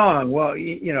a song. Well,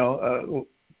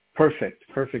 perfect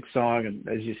song, and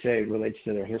as you say, it relates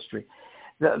to their history.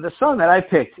 The song that I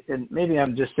picked, and maybe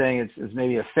I'm just saying it's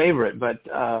maybe a favorite, but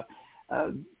I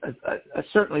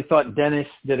certainly thought Dennis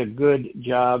did a good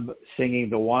job singing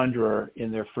The Wanderer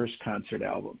in their first concert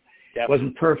album. It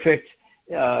wasn't perfect,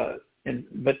 but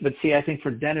see, I think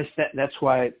for Dennis, that's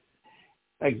why,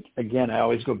 again, I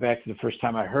always go back to the first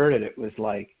time I heard it. It was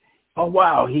like Oh,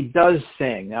 wow, he does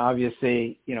sing. Now,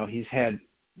 obviously, he's had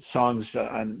songs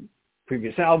on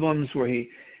previous albums where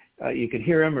you could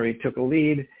hear him or he took a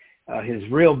lead. His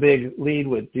real big lead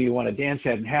with Do You Want to Dance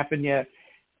hadn't happened yet.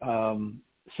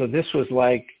 So this was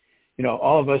like,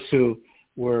 all of us who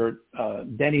were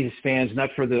Denny's fans, not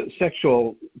for the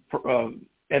sexual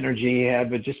energy he had,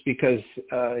 but just because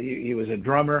he was a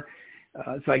drummer.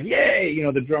 It's like, yay,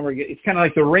 the drummer, it's kind of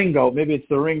like the Ringo, maybe it's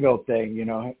the Ringo thing,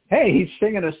 hey, he's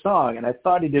singing a song, and I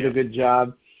thought he did a good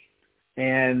job,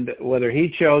 and whether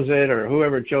he chose it or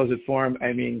whoever chose it for him,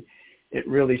 I mean, it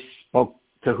really spoke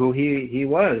to who he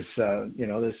was,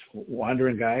 this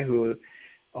wandering guy who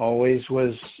always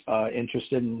was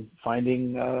interested in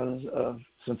finding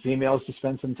some females to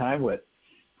spend some time with.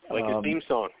 Like his theme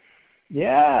song.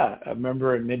 Yeah, I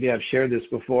remember, and maybe I've shared this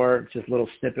before, just a little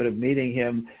snippet of meeting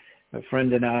him, a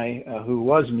friend and I, who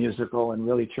was musical and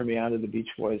really turned me on to the Beach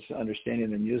Boys,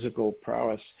 understanding the musical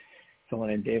prowess,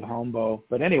 filling in Dave Holmbo.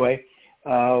 But anyway,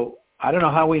 I don't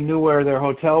know how we knew where their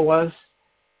hotel was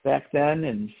back then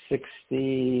in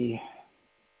 60,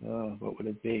 what would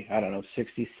it be? I don't know,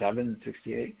 67,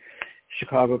 68.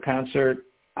 Chicago concert,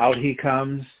 out he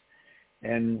comes,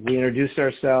 and we introduced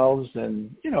ourselves,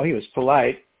 and, he was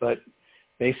polite, but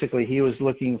basically, he was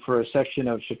looking for a section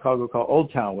of Chicago called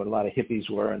Old Town, where a lot of hippies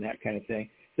were and that kind of thing.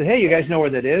 He said, hey, you guys know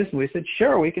where that is? And we said,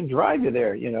 sure, we can drive you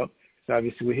there, So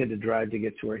obviously, we had to drive to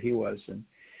get to where he was. And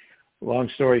long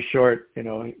story short,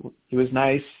 he was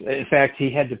nice. In fact, he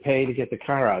had to pay to get the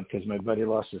car out because my buddy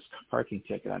lost his parking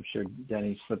ticket. I'm sure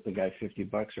Denny slipped the guy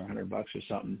 $50 or $100 or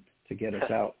something to get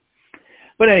us out.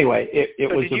 But anyway,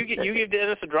 it was. Did you give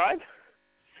Dennis a drive?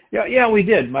 Yeah, we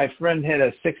did. My friend had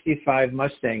a 65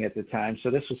 Mustang at the time,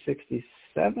 so this was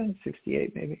 67,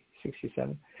 68 maybe,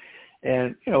 67.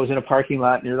 And, it was in a parking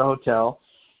lot near the hotel.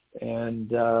 And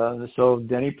so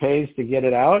Denny pays to get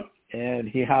it out, and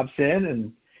he hops in,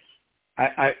 and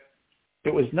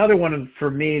it was another one of,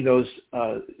 for me, those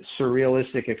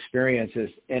surrealistic experiences.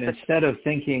 And instead of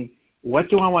thinking, what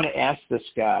do I want to ask this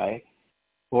guy,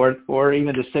 or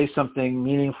even to say something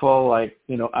meaningful like,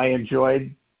 I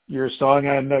enjoyed your song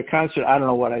on the concert, I don't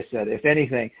know what I said. If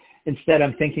anything, instead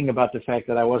I'm thinking about the fact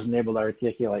that I wasn't able to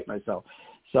articulate myself.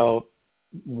 So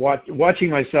watching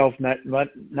myself not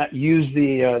use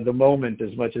the moment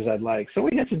as much as I'd like. So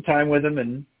we had some time with him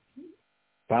and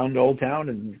found Old Town,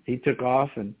 and he took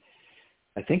off, and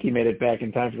I think he made it back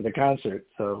in time for the concert.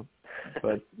 So,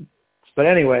 but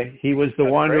anyway, he was the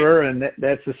Wanderer, and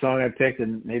that's the song I picked.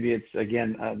 And maybe it's,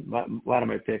 again, a lot of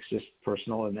my picks just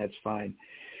personal, and that's fine.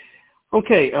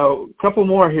 Okay, a couple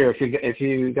more here if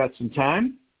you got some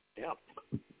time. Yeah.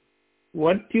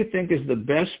 What do you think is the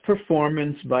best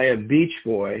performance by a Beach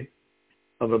Boy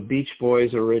of a Beach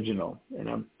Boys original? And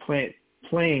I'm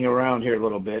playing around here a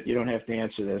little bit. You don't have to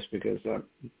answer this because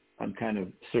I'm kind of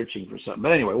searching for something.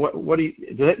 But anyway, what do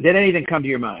you, did anything come to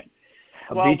your mind?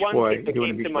 One thing that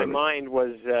came to my mind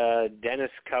was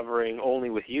Dennis covering Only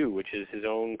With You, which is his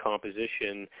own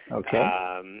composition,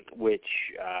 which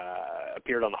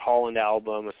appeared on the Holland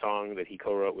album, a song that he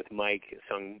co-wrote with Mike,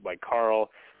 sung by Carl,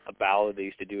 a ballad. They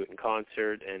used to do it in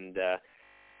concert, and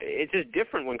it's just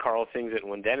different when Carl sings it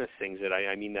and when Dennis sings it.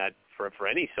 I mean that for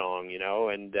any song,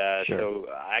 and sure. So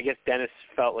I guess Dennis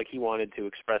felt like he wanted to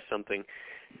express something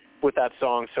with that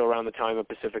song. So around the time of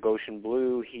Pacific Ocean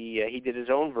Blue, he did his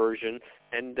own version,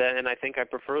 and I think I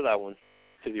prefer that one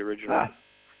to the original. I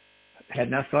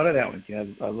had not thought of that one. Yeah,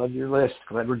 I love your list.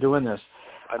 Glad we're doing this.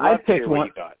 I picked one. What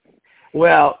you got.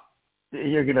 Well,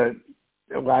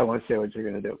 I won't say what you're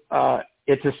gonna do.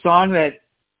 It's a song that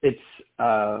it's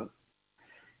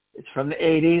from the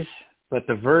 80s, but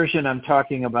the version I'm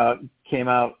talking about came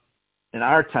out in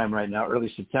our time right now,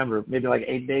 early September, maybe like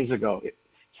 8 days ago. It's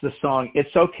the song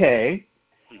 "It's Okay,"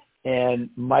 and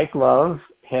Mike Love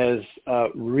has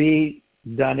redone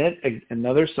it.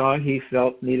 Another song he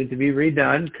felt needed to be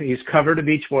redone. He's covered a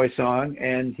Beach Boy song,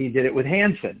 and he did it with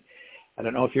Hanson. I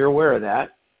don't know if you're aware of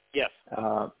that. Yes.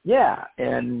 Yeah,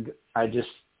 and I just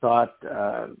thought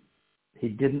he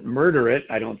didn't murder it,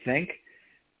 I don't think,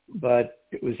 but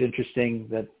it was interesting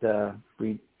that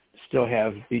we still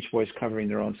have Beach Boys covering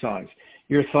their own songs.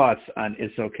 Your thoughts on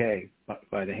 "It's Okay"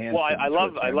 by the Hanson? Well, I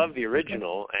love the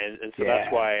original, and so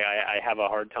that's why I have a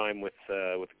hard time with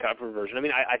the cover version. I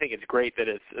mean, I think it's great that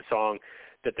it's a song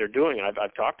that they're doing, and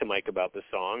I've talked to Mike about the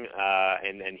song,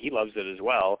 and he loves it as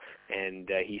well, and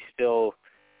he still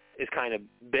is kind of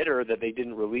bitter that they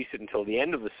didn't release it until the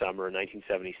end of the summer in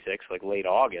 1976, like late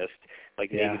August.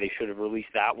 Like maybe they should have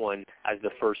released that one as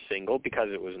the first single because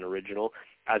it was an original.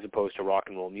 as opposed to Rock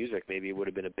and Roll Music. Maybe it would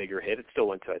have been a bigger hit. It still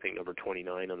went to, I think, number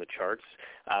 29 on the charts.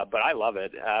 But I love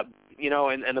it.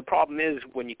 And the problem is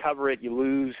when you cover it, you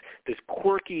lose this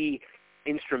quirky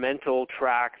instrumental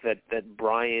track that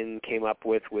Brian came up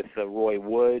with Roy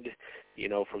Wood,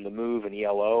 from The Move and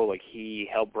ELO. Like, he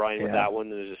helped Brian with that one.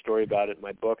 There's a story about it in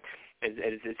my book. And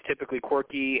it's typically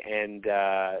quirky, and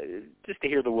just to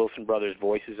hear the Wilson brothers'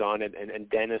 voices on it, and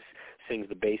Dennis sings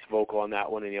the bass vocal on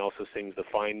that one, and he also sings the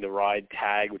Find the Ride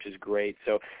tag, which is great.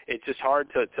 So it's just hard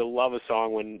to love a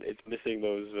song when it's missing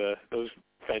those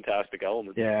fantastic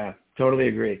elements. Yeah, totally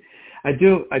agree. I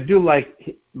do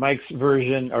like Mike's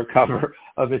version or cover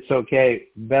of It's Okay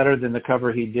better than the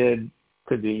cover he did,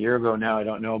 could be a year ago now, I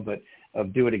don't know, but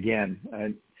of Do It Again.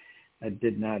 I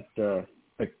did not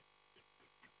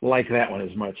like that one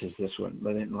as much as this one.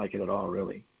 I didn't like it at all,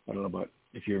 really. I don't know about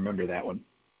if you remember that one.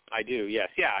 I do, yes.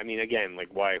 Yeah, I mean, again, like,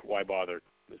 why bother?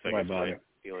 Why bother?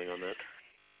 Feeling on that.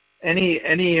 Any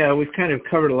we've kind of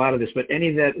covered a lot of this, but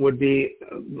any that would be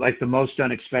like the most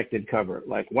unexpected cover,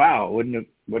 like, wow, wouldn't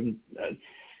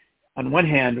on one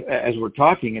hand, as we're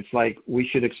talking, it's like we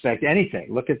should expect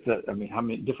anything. Look at how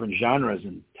many different genres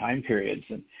and time periods,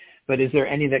 but is there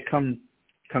any that comes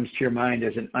to your mind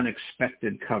as an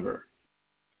unexpected cover?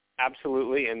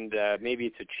 Absolutely, and maybe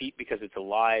it's a cheat because it's a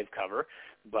live cover,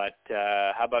 but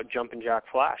how about Jumpin' Jack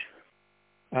Flash?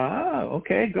 Ah,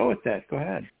 okay, go with that. Go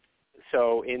ahead.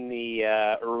 So in the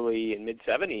early and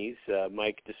mid-'70s,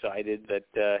 Mike decided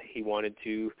that he wanted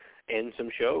to end some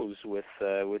shows with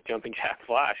Jumpin' Jack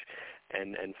Flash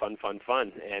and fun.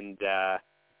 And,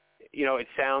 it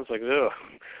sounds like, ugh,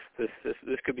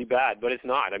 this could be bad, but it's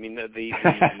not. I mean,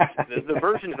 the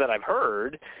versions that I've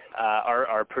heard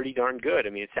are pretty darn good. I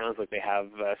mean, it sounds like they have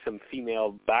some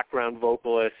female background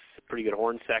vocalists, pretty good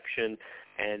horn section,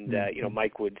 and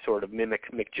Mike would sort of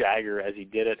mimic Mick Jagger as he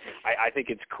did it. I think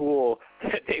it's cool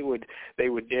that they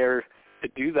would dare to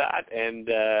do that, and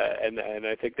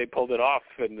I think they pulled it off,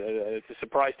 and it's a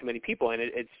surprise to many people. And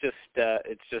it's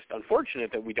just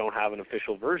unfortunate that we don't have an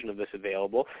official version of this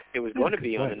available. It was going to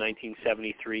be on the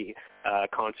 1973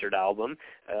 concert album,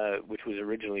 which was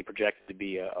originally projected to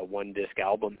be a one-disc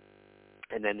album,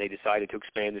 and then they decided to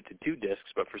expand it to 2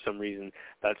 discs, but for some reason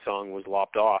that song was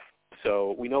lopped off.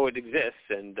 So we know it exists,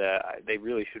 and they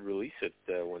really should release it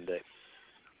one day.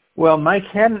 Well, Mike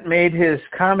hadn't made his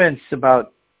comments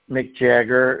about Mick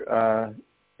Jagger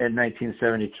in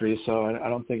 1973, so I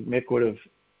don't think Mick would have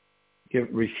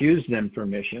refused them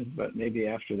permission, but maybe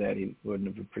after that he wouldn't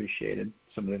have appreciated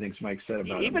some of the things Mike said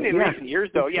about Even him. in recent years,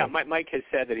 though, Mike has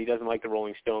said that he doesn't like the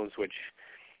Rolling Stones, which,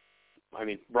 I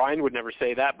mean, Brian would never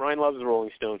say that. Brian loves the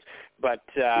Rolling Stones, but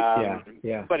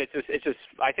but it's just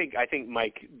I think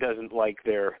Mike doesn't like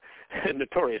their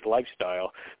notorious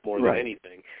lifestyle more than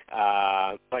anything.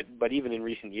 But even in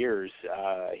recent years,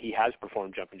 he has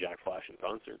performed Jumpin' Jack Flash in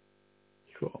concert.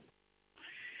 Cool.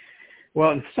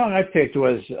 Well, the song I picked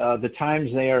was "The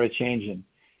Times They Are A-Changin',"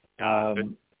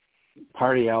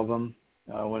 party album.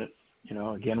 When it,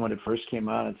 when it first came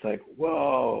out, it's like,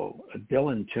 whoa, a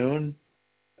Dylan tune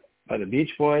by the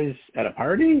Beach Boys at a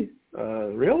party?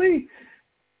 Really?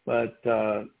 But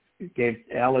it gave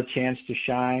Al a chance to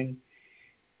shine.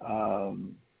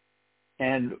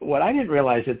 And what I didn't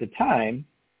realize at the time,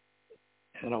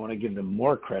 I don't want to give them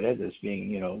more credit as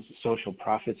being, social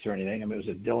prophets or anything. I mean, it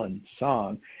was a Dylan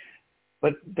song.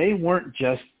 But they weren't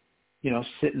just,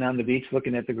 sitting on the beach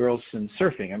looking at the girls and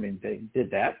surfing. I mean, they did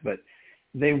that, but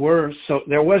there was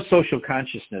social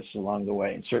consciousness along the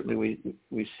way, and certainly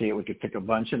we see it. We could pick a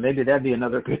bunch, and maybe that'd be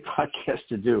another good podcast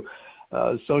to do,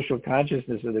 social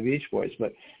consciousness of the Beach Boys.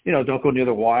 But Don't Go Near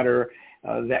the Water,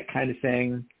 that kind of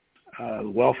thing,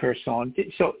 welfare song.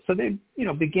 So they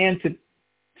began to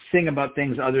sing about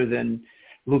things other than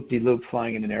loop-de-loop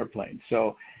flying in an airplane.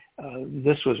 So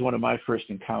this was one of my first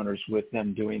encounters with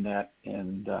them doing that,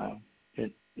 and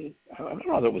I don't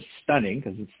know that it was stunning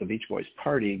because it's the Beach Boys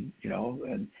party,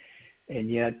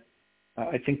 and yet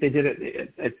I think they did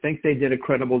it. I think they did a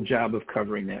credible job of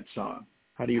covering that song.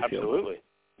 How do you feel? Absolutely.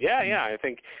 Yeah. I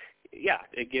think,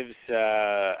 it gives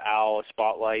Al a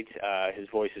spotlight. His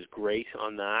voice is great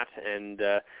on that, and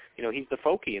he's the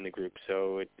folky in the group,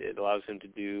 so it allows him to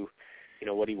do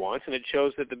what he wants, and it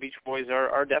shows that the Beach Boys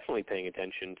are definitely paying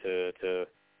attention to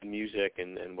music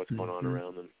and what's going on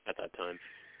around them at that time.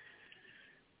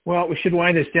 Well, we should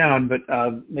wind this down, but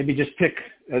maybe just pick,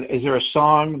 is there a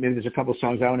song, maybe there's a couple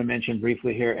songs I want to mention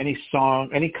briefly here, any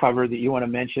song, any cover that you want to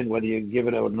mention, whether you give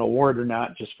it an award or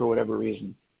not, just for whatever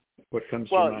reason? What comes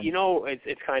to mind? Well,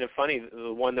 it's kind of funny,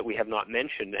 the one that we have not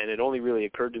mentioned, and it only really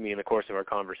occurred to me in the course of our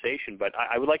conversation, but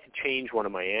I would like to change one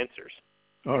of my answers.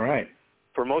 All right.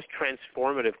 for most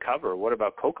transformative cover, what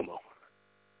about Kokomo?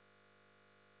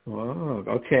 Oh,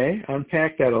 okay.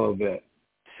 Unpack that a little bit.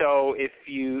 So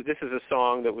this is a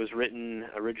song that was written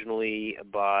originally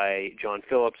by John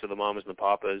Phillips of the Mamas and the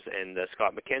Papas and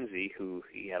Scott McKenzie, who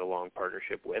he had a long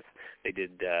partnership with. They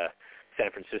did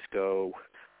San Francisco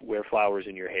Wear Flowers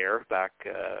in Your Hair back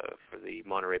for the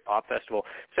Monterey Pop Festival.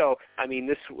 So, I mean,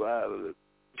 this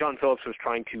John Phillips was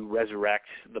trying to resurrect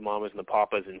the Mamas and the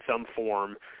Papas in some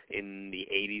form in the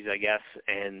 80s, I guess,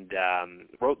 and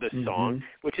wrote this song,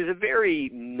 which is a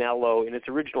very mellow, in its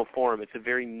original form, it's a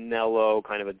very mellow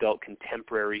kind of adult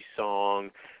contemporary song,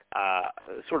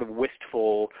 sort of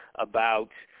wistful about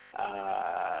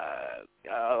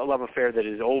a love affair that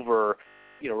is over,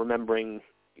 remembering,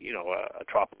 a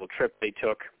tropical trip they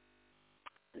took.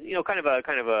 Kind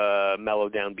of a mellow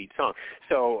downbeat song.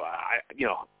 So,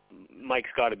 Mike's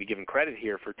got to be given credit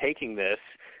here for taking this,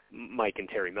 Mike and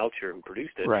Terry Melcher, who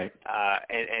produced it, right,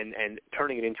 and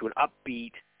turning it into an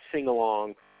upbeat,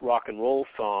 sing-along rock and roll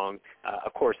song.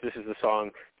 Of course, this is the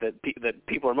song that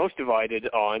people are most divided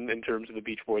on in terms of the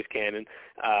Beach Boys canon.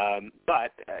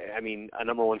 But I mean, a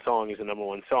number one song is a number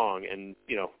one song, and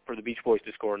for the Beach Boys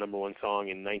to score a number one song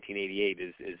in 1988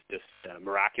 is just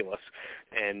miraculous.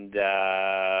 And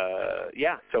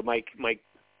so Mike.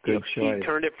 Good choice.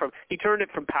 He turned it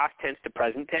from past tense to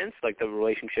present tense, like the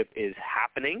relationship is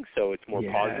happening, so it's more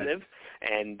positive.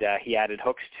 And he added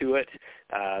hooks to it,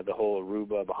 the whole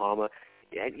Aruba, Bahama.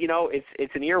 And,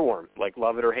 it's an earworm. Like,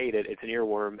 love it or hate it, it's an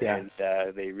earworm, and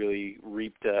they really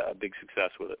reaped a big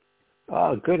success with it.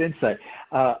 Oh, good insight.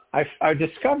 I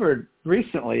discovered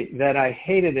recently that I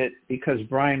hated it because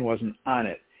Brian wasn't on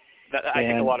it. I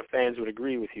think a lot of fans would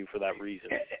agree with you for that reason.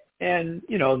 And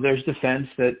there's defense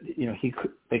that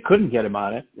they couldn't get him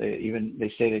on it. They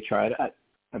say they tried.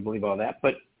 I believe all that.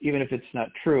 But even if it's not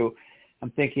true, I'm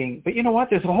thinking. But you know what?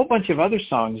 There's a whole bunch of other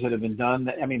songs that have been done.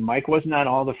 Mike wasn't on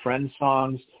all the Friends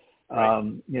songs.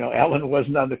 Right. Ellen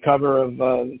wasn't on the cover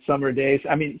of Summer Days.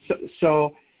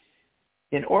 So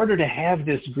in order to have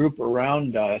this group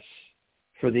around us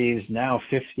for these now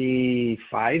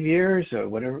 55 years or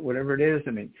whatever it is,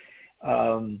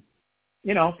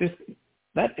 just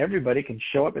not everybody can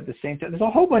show up at the same time. There's a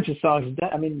whole bunch of songs.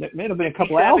 There may have been a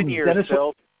couple albums. Years,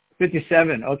 Bill.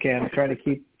 57. Okay, I'm trying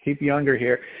to keep younger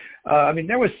here.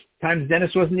 There was times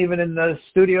Dennis wasn't even in the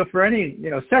studio for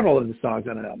several of the songs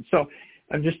on an album. So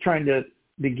I'm just trying to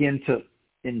begin to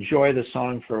enjoy the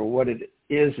song for what it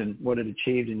is and what it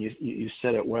achieved, and you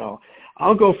said it well.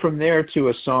 I'll go from there to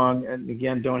a song, and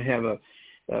again, don't have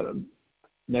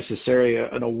necessarily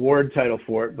an award title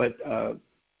for it, but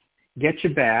Get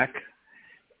You Back.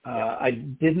 I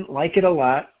didn't like it a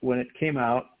lot when it came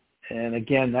out, and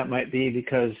again, that might be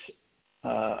because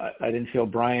I didn't feel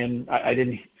I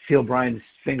didn't feel Brian's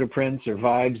fingerprints or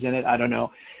vibes in it. I don't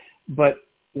know. But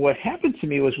what happened to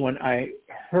me was when I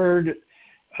heard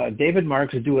David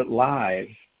Marks do it live,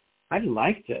 I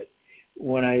liked it.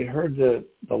 When I heard the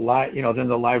live, then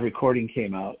the live recording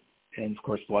came out, and of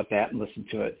course bought that and listened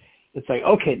to it. It's like,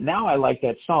 okay, now I like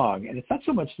that song, and it's not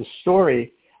so much the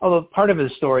story. Although part of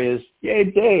his story is, yay,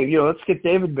 Dave, let's get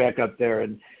David back up there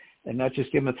and not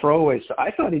just give him a throwaway. So I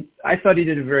thought he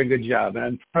did a very good job, and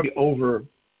I'm probably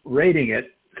overrating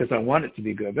it because I want it to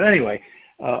be good. But anyway,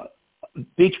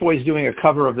 Beach Boys doing a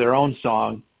cover of their own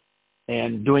song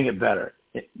and doing it better.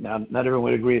 Now, not everyone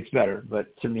would agree it's better,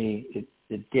 but to me,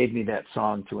 it gave me that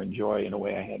song to enjoy in a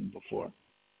way I hadn't before.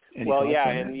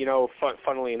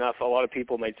 Funnily enough, a lot of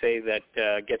people might say that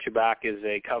Get You Back is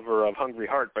a cover of Hungry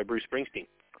Heart by Bruce Springsteen.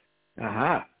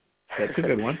 Aha, that's a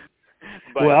good one.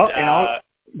 But,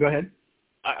 go ahead.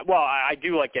 I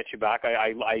do like Get You Back.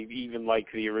 I even like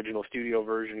the original studio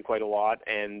version quite a lot,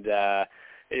 and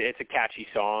it's a catchy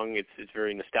song. It's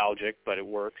very nostalgic, but it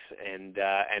works. And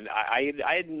I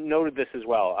had noted this as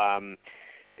well.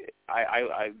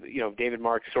 David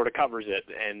Marks sort of covers it,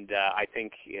 and I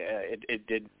think it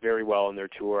did very well in their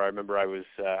tour. I remember I was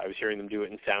hearing them do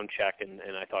it in sound check, and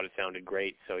I thought it sounded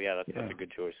great. So that's a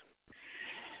good choice.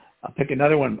 I'll pick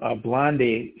another one.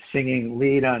 Blondie singing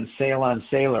lead on Sail on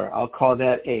Sailor. I'll call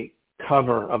that a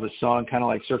cover of a song, kind of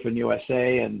like Surfin'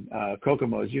 USA and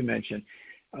Kokomo, as you mentioned.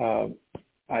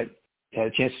 I had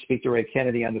a chance to speak to Ray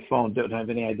Kennedy on the phone. Don't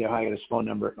have any idea how I got his phone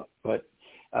number, but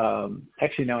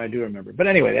actually now I do remember. But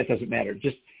anyway, that doesn't matter.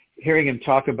 Just hearing him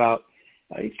talk about,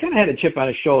 he kind of had a chip on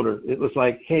his shoulder. It was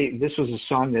like, hey, this was a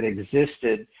song that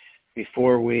existed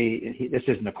before this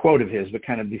isn't a quote of his, but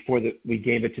kind of before we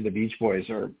gave it to the Beach Boys,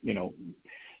 or,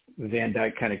 Van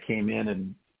Dyke kind of came in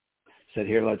and said,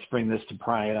 here, let's bring this to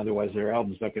Brian, otherwise their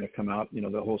album's not going to come out,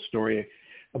 the whole story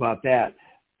about that.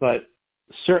 But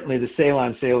certainly the Sail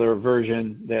on Sailor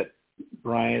version that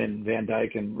Brian and Van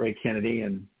Dyke and Ray Kennedy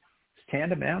and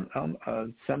Tandem,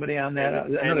 somebody on that.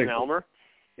 And Elmer.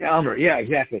 Elmer, yeah,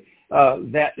 exactly.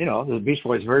 That, the Beach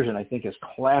Boys version, I think, is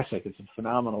classic. It's a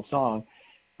phenomenal song.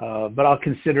 But I'll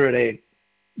consider it a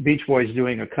Beach Boys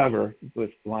doing a cover with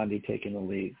Blondie taking the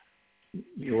lead.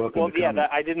 You're welcome. Well, yeah,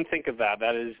 I didn't think of that.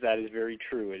 That is very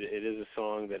true. It is a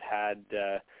song that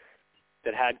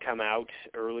had come out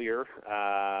earlier.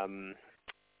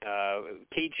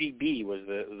 KGB was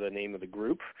the name of the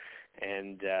group,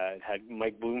 and it had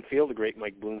Mike Bloomfield, the great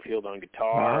Mike Bloomfield, on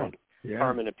guitar. Wow. Yeah.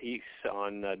 Carmen Appice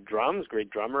on drums,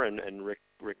 great drummer, and Rick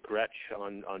Gretsch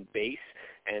on bass.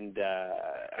 And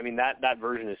I mean that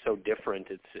version is so different.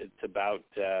 It's about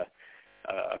a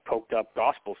coked up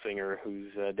gospel singer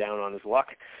who's down on his luck,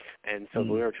 and so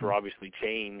the lyrics were obviously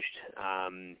changed.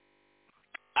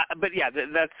 But yeah,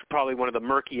 that's probably one of the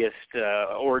murkiest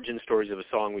origin stories of a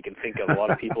song we can think of. A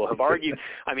lot of people have argued.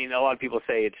 I mean, a lot of people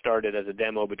say it started as a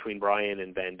demo between Brian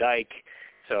and Van Dyke.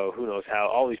 So who knows how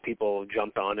all these people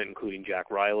jumped on it, including Jack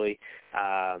Riley.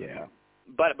 Yeah.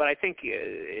 But I think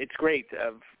it's great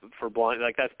for Blondie.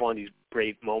 Like, that's Blondie's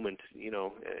great moment,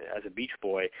 as a Beach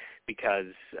Boy,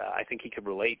 because I think he could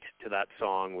relate to that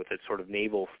song with its sort of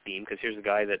naval theme. Because here's a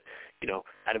guy that,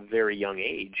 at a very young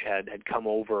age had come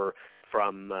over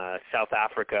from South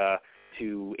Africa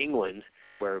to England,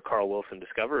 where Carl Wilson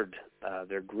discovered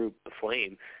their group, The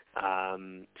Flame.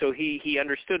 So he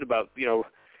understood about,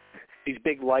 these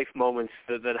big life moments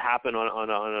that happen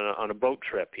on a boat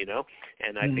trip,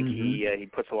 and I think he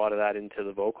puts a lot of that into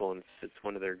the vocal, and it's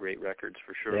one of their great records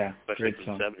for sure, yeah, especially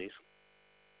from the 70s.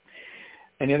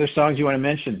 Any other songs you want to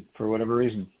mention for whatever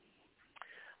reason?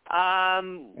 I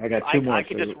got two more. I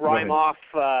could just rhyme off.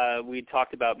 We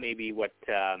talked about maybe what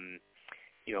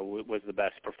was the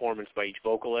best performance by each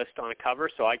vocalist on a cover.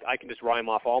 So I can just rhyme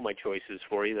off all my choices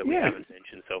for you that we haven't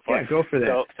mentioned so far. Yeah, go for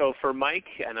that. So for Mike,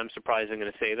 and I'm surprised I'm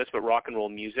going to say this, but Rock and Roll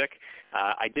Music,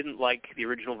 I didn't like the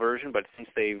original version, but since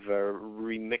they've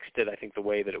remixed it, I think the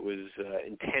way that it was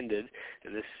intended,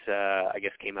 and this, I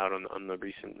guess, came out on the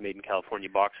recent Made in California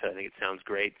box set, I think it sounds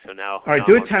great. So now... All right,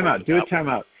 do a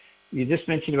timeout. You just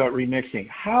mentioned about remixing.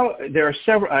 There are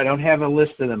several, I don't have a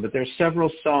list of them, but there are several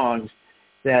songs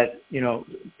that,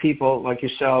 people like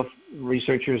yourself,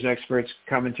 researchers, experts,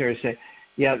 commentators say,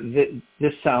 yeah,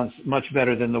 this sounds much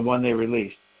better than the one they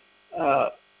released.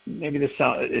 Maybe this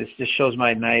just shows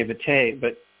my naivete,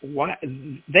 but why?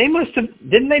 They must have,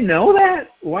 didn't they know that?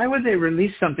 Why would they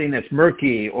release something that's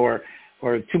murky or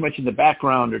too much in the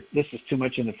background, or this is too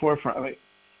much in the forefront? I mean,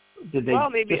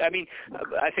 maybe. I mean,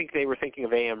 I think they were thinking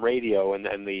of AM radio and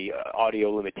the audio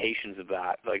limitations of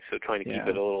that, like, so trying to keep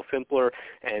it a little simpler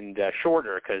and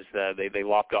shorter, because they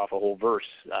lopped off a whole verse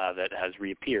that has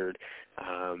reappeared.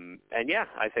 And yeah,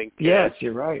 I think yes,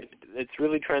 you're right. It's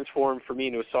really transformed for me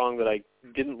into a song that I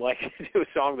didn't like to a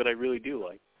song that I really do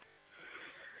like.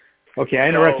 Okay, I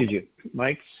interrupted you,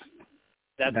 Mike.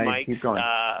 That's now Mike. Keep going.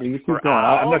 You keep going.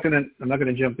 Al, I'm not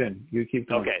gonna jump in. You keep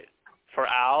going. Okay. For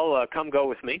Al, Come Go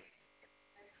With Me.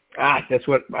 That's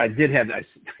what I did have. I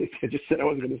just said I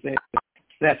wasn't going to say it.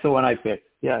 That's the one I picked.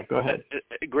 Yeah, go ahead.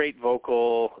 A great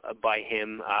vocal by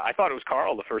him. I thought it was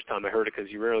Carl the first time I heard it,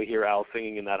 because you rarely hear Al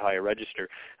singing in that higher register.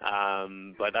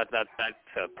 But that's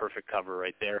a perfect cover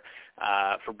right there.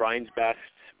 For Brian's best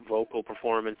vocal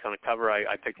performance on a cover,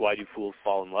 I picked Why Do Fools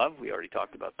Fall in Love. We already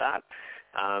talked about that.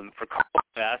 For Carl's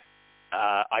best,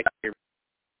 I can hear.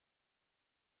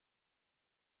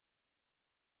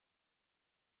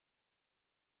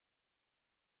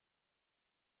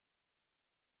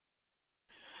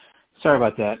 Sorry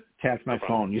about that. Tapped my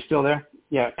phone. You still there?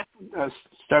 Yeah.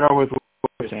 Start over with what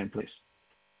you're saying, please.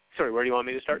 Sorry, where do you want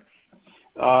me to start?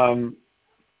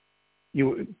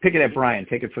 You pick it at Brian.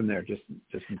 Take it from there, just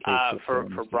in case. For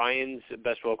Brian's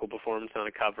best vocal performance on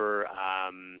a cover,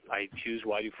 I choose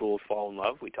Why Do Fools Fall in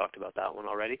Love. We talked about that one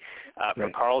already. For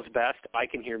Carl's best, I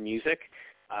Can Hear Music.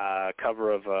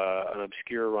 Cover of an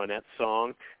obscure Ronettes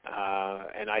song,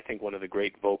 and I think one of the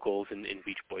great vocals in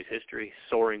Beach Boys history.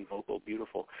 Soaring vocal,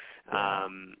 beautiful.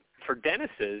 For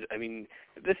Dennis's, I mean,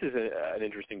 this is an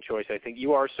interesting choice. I think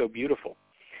You Are So Beautiful.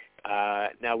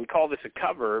 Now, we call this a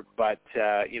cover, but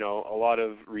a lot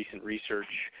of recent research,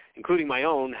 including my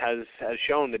own, has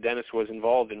shown that Dennis was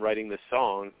involved in writing this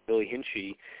song. Billy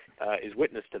Hinchy is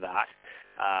witness to that.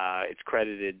 It's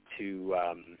credited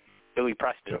to Billy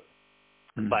Preston.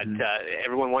 But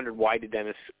everyone wondered, why did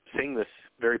Dennis sing this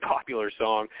very popular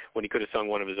song when he could have sung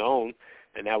one of his own?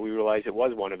 and now we realize it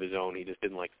was one of his own. He just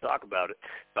didn't like to talk about it.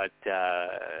 But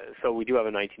so we do have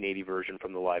a 1980 version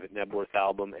from the Live at Knebworth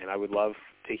album, and I would love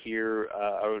to hear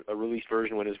a released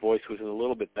version when his voice was in a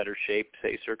little bit better shape,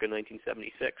 say circa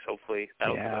 1976. Hopefully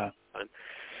that'll be fun.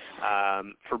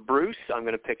 For Bruce, I'm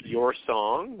going to pick Your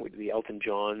Song, the Elton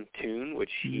John tune,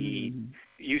 which he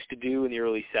used to do in the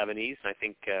early 70s. I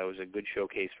think it was a good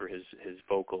showcase for his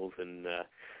vocals and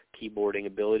keyboarding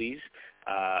abilities.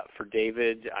 For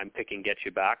David, I'm picking Get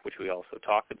You Back, which we also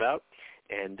talked about.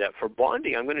 And for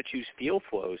Blondie, I'm going to choose Feel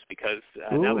Flows because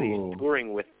now that he's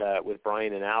touring with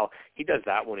Brian and Al, he does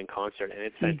that one in concert, and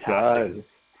it's fantastic. He does.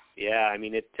 Yeah, I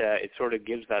mean, it sort of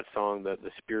gives that song the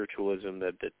spiritualism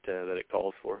that it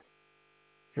calls for.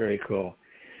 Very cool.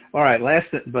 All right, last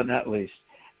but not least,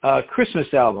 Christmas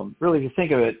album. Really, if you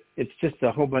think of it, it's just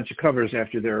a whole bunch of covers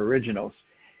after their originals.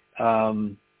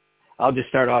 I'll just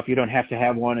start off. You don't have to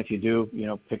have one. If you do,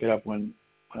 pick it up when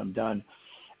I'm done.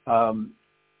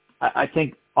 I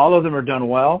think all of them are done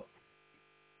well,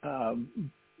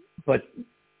 but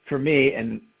for me,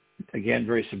 and again,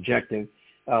 very subjective,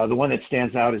 the one that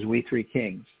stands out is We Three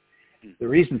Kings. The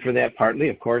reason for that partly,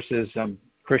 of course, is I'm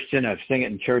Christian. I sing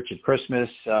it in church at Christmas.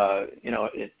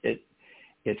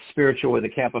 It's spiritual with a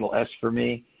capital S for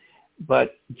me.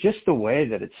 But just the way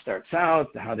that it starts out,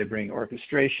 how they bring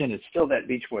orchestration, it's still that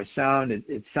Beach Boys sound.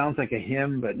 It sounds like a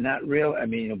hymn, but not real. I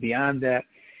mean, beyond that,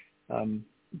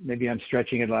 maybe I'm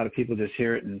stretching it. A lot of people just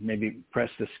hear it and maybe press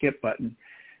the skip button.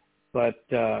 But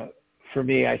for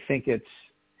me, I think it's,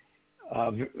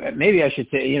 maybe I should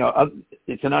say,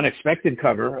 it's an unexpected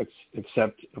cover,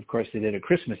 except, of course, they did a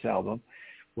Christmas album.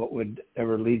 What would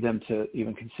ever lead them to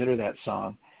even consider that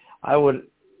song?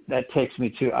 That takes me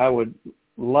to, I would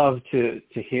love to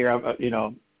hear,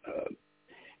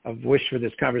 I've wished for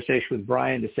this conversation with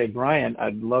Brian to say, Brian,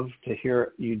 I'd love to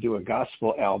hear you do a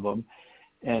gospel album.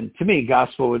 And to me,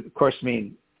 gospel would, of course,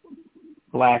 mean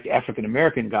Black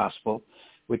African-American gospel,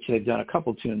 which they've done a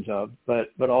couple tunes of,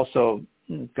 but also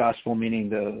gospel meaning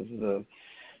the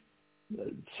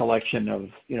selection of,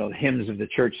 hymns of the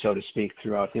church, so to speak,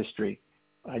 throughout history.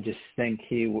 I just think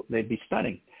they'd be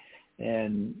stunning.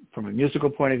 And from a musical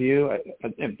point of view,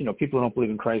 people who don't believe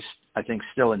in Christ, I think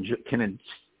still can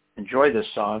enjoy this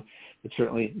song. But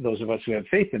certainly those of us who have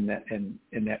faith in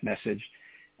that message,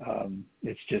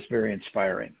 it's just very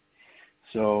inspiring.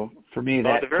 So for me,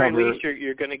 at the very least,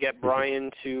 you're going to get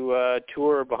Brian to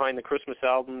tour behind the Christmas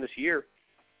album this year.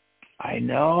 I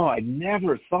know. I never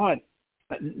would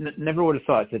have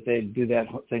thought that they'd do that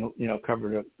thing,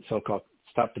 cover to so-called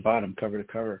top to bottom, cover to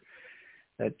cover.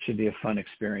 That should be a fun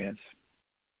experience.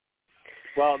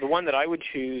 Well, the one that I would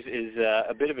choose is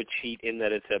a bit of a cheat in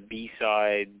that it's a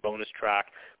B-side bonus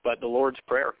track, but The Lord's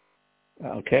Prayer.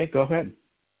 Okay, go ahead.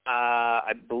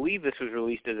 I believe this was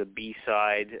released as a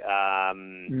B-side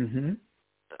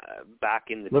back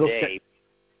in the day.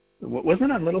 Wasn't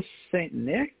it on Little Saint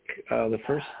Nick, the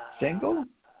first single?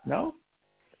 No?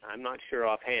 I'm not sure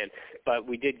offhand, but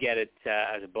we did get it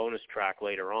as a bonus track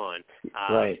later on.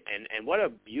 Right. And what a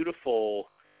beautiful,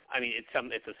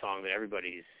 it's a song that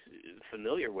everybody's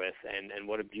familiar with, and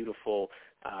what a beautiful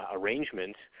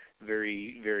arrangement,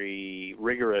 very, very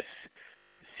rigorous,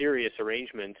 serious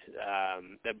arrangement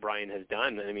that Brian has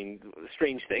done. I mean,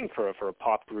 strange thing for a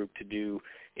pop group to do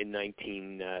in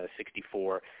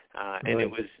 1964, and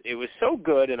right. it was so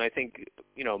good, and I think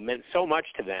meant so much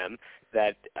to them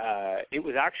that it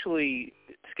was actually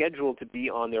scheduled to be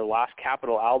on their last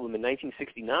Capitol album in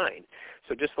 1969.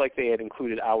 So just like they had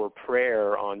included Our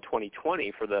Prayer on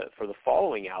 2020 for the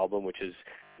following album, which is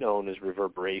known as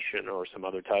Reverberation or some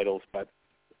other titles, but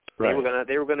right.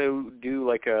 they were gonna do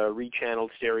like a rechanneled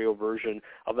stereo version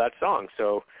of that song.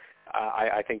 So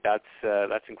I think that's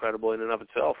incredible in and of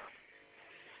itself.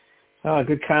 Oh,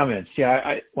 good comments.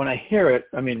 Yeah, when I hear it,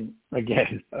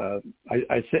 again,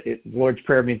 I say Lord's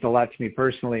Prayer means a lot to me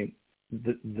personally,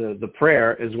 the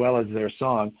prayer as well as their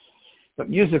song. But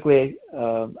musically,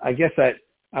 I guess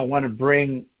I want to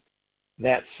bring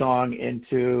that song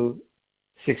into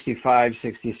 65,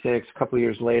 66, a couple of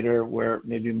years later, where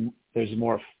maybe there's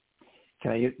more,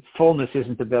 fullness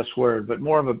isn't the best word, but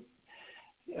more of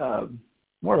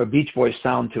a Beach Boys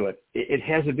sound to it. It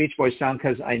has a Beach Boys sound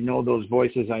because I know those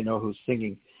voices, I know who's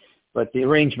singing, but the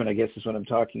arrangement, I guess, is what I'm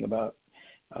talking about.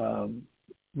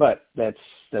 But that's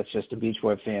just a Beach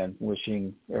Boy fan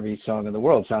wishing every song in the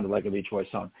world sounded like a Beach Boys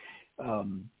song.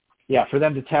 For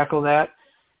them to tackle that,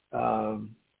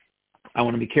 I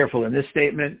want to be careful in this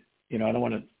statement. I don't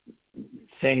want to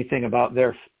say anything about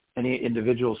any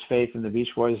individual's faith in the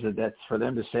Beach Boys that's for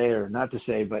them to say or not to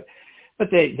say, but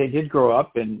they did grow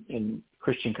up in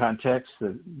Christian context.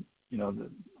 The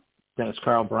Dennis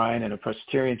Carl Bryan in a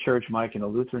Presbyterian church, Mike in a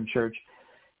Lutheran church.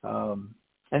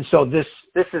 And so this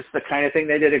is the kind of thing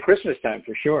they did at Christmas time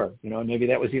for sure. Maybe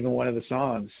that was even one of the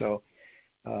songs. So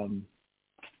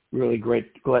really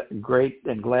great and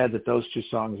glad that those two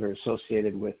songs are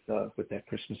associated with that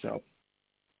Christmas album.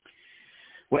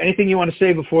 Well, anything you want to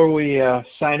say before we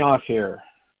sign off here?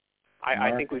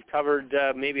 I think we've covered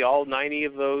maybe all 90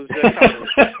 of those covers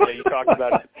that you talked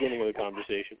about at the beginning of the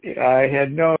conversation. I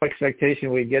had no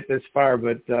expectation we'd get this far,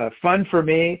 but fun for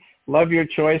me. Love your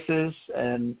choices,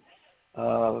 and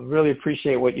really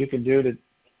appreciate what you can do to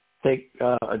take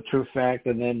a true fact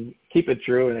and then keep it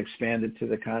true and expand it to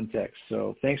the context.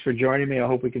 So thanks for joining me. I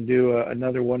hope we can do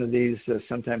another one of these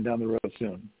sometime down the road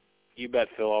soon. You bet,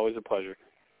 Phil. Always a pleasure.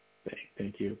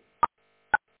 Thank you.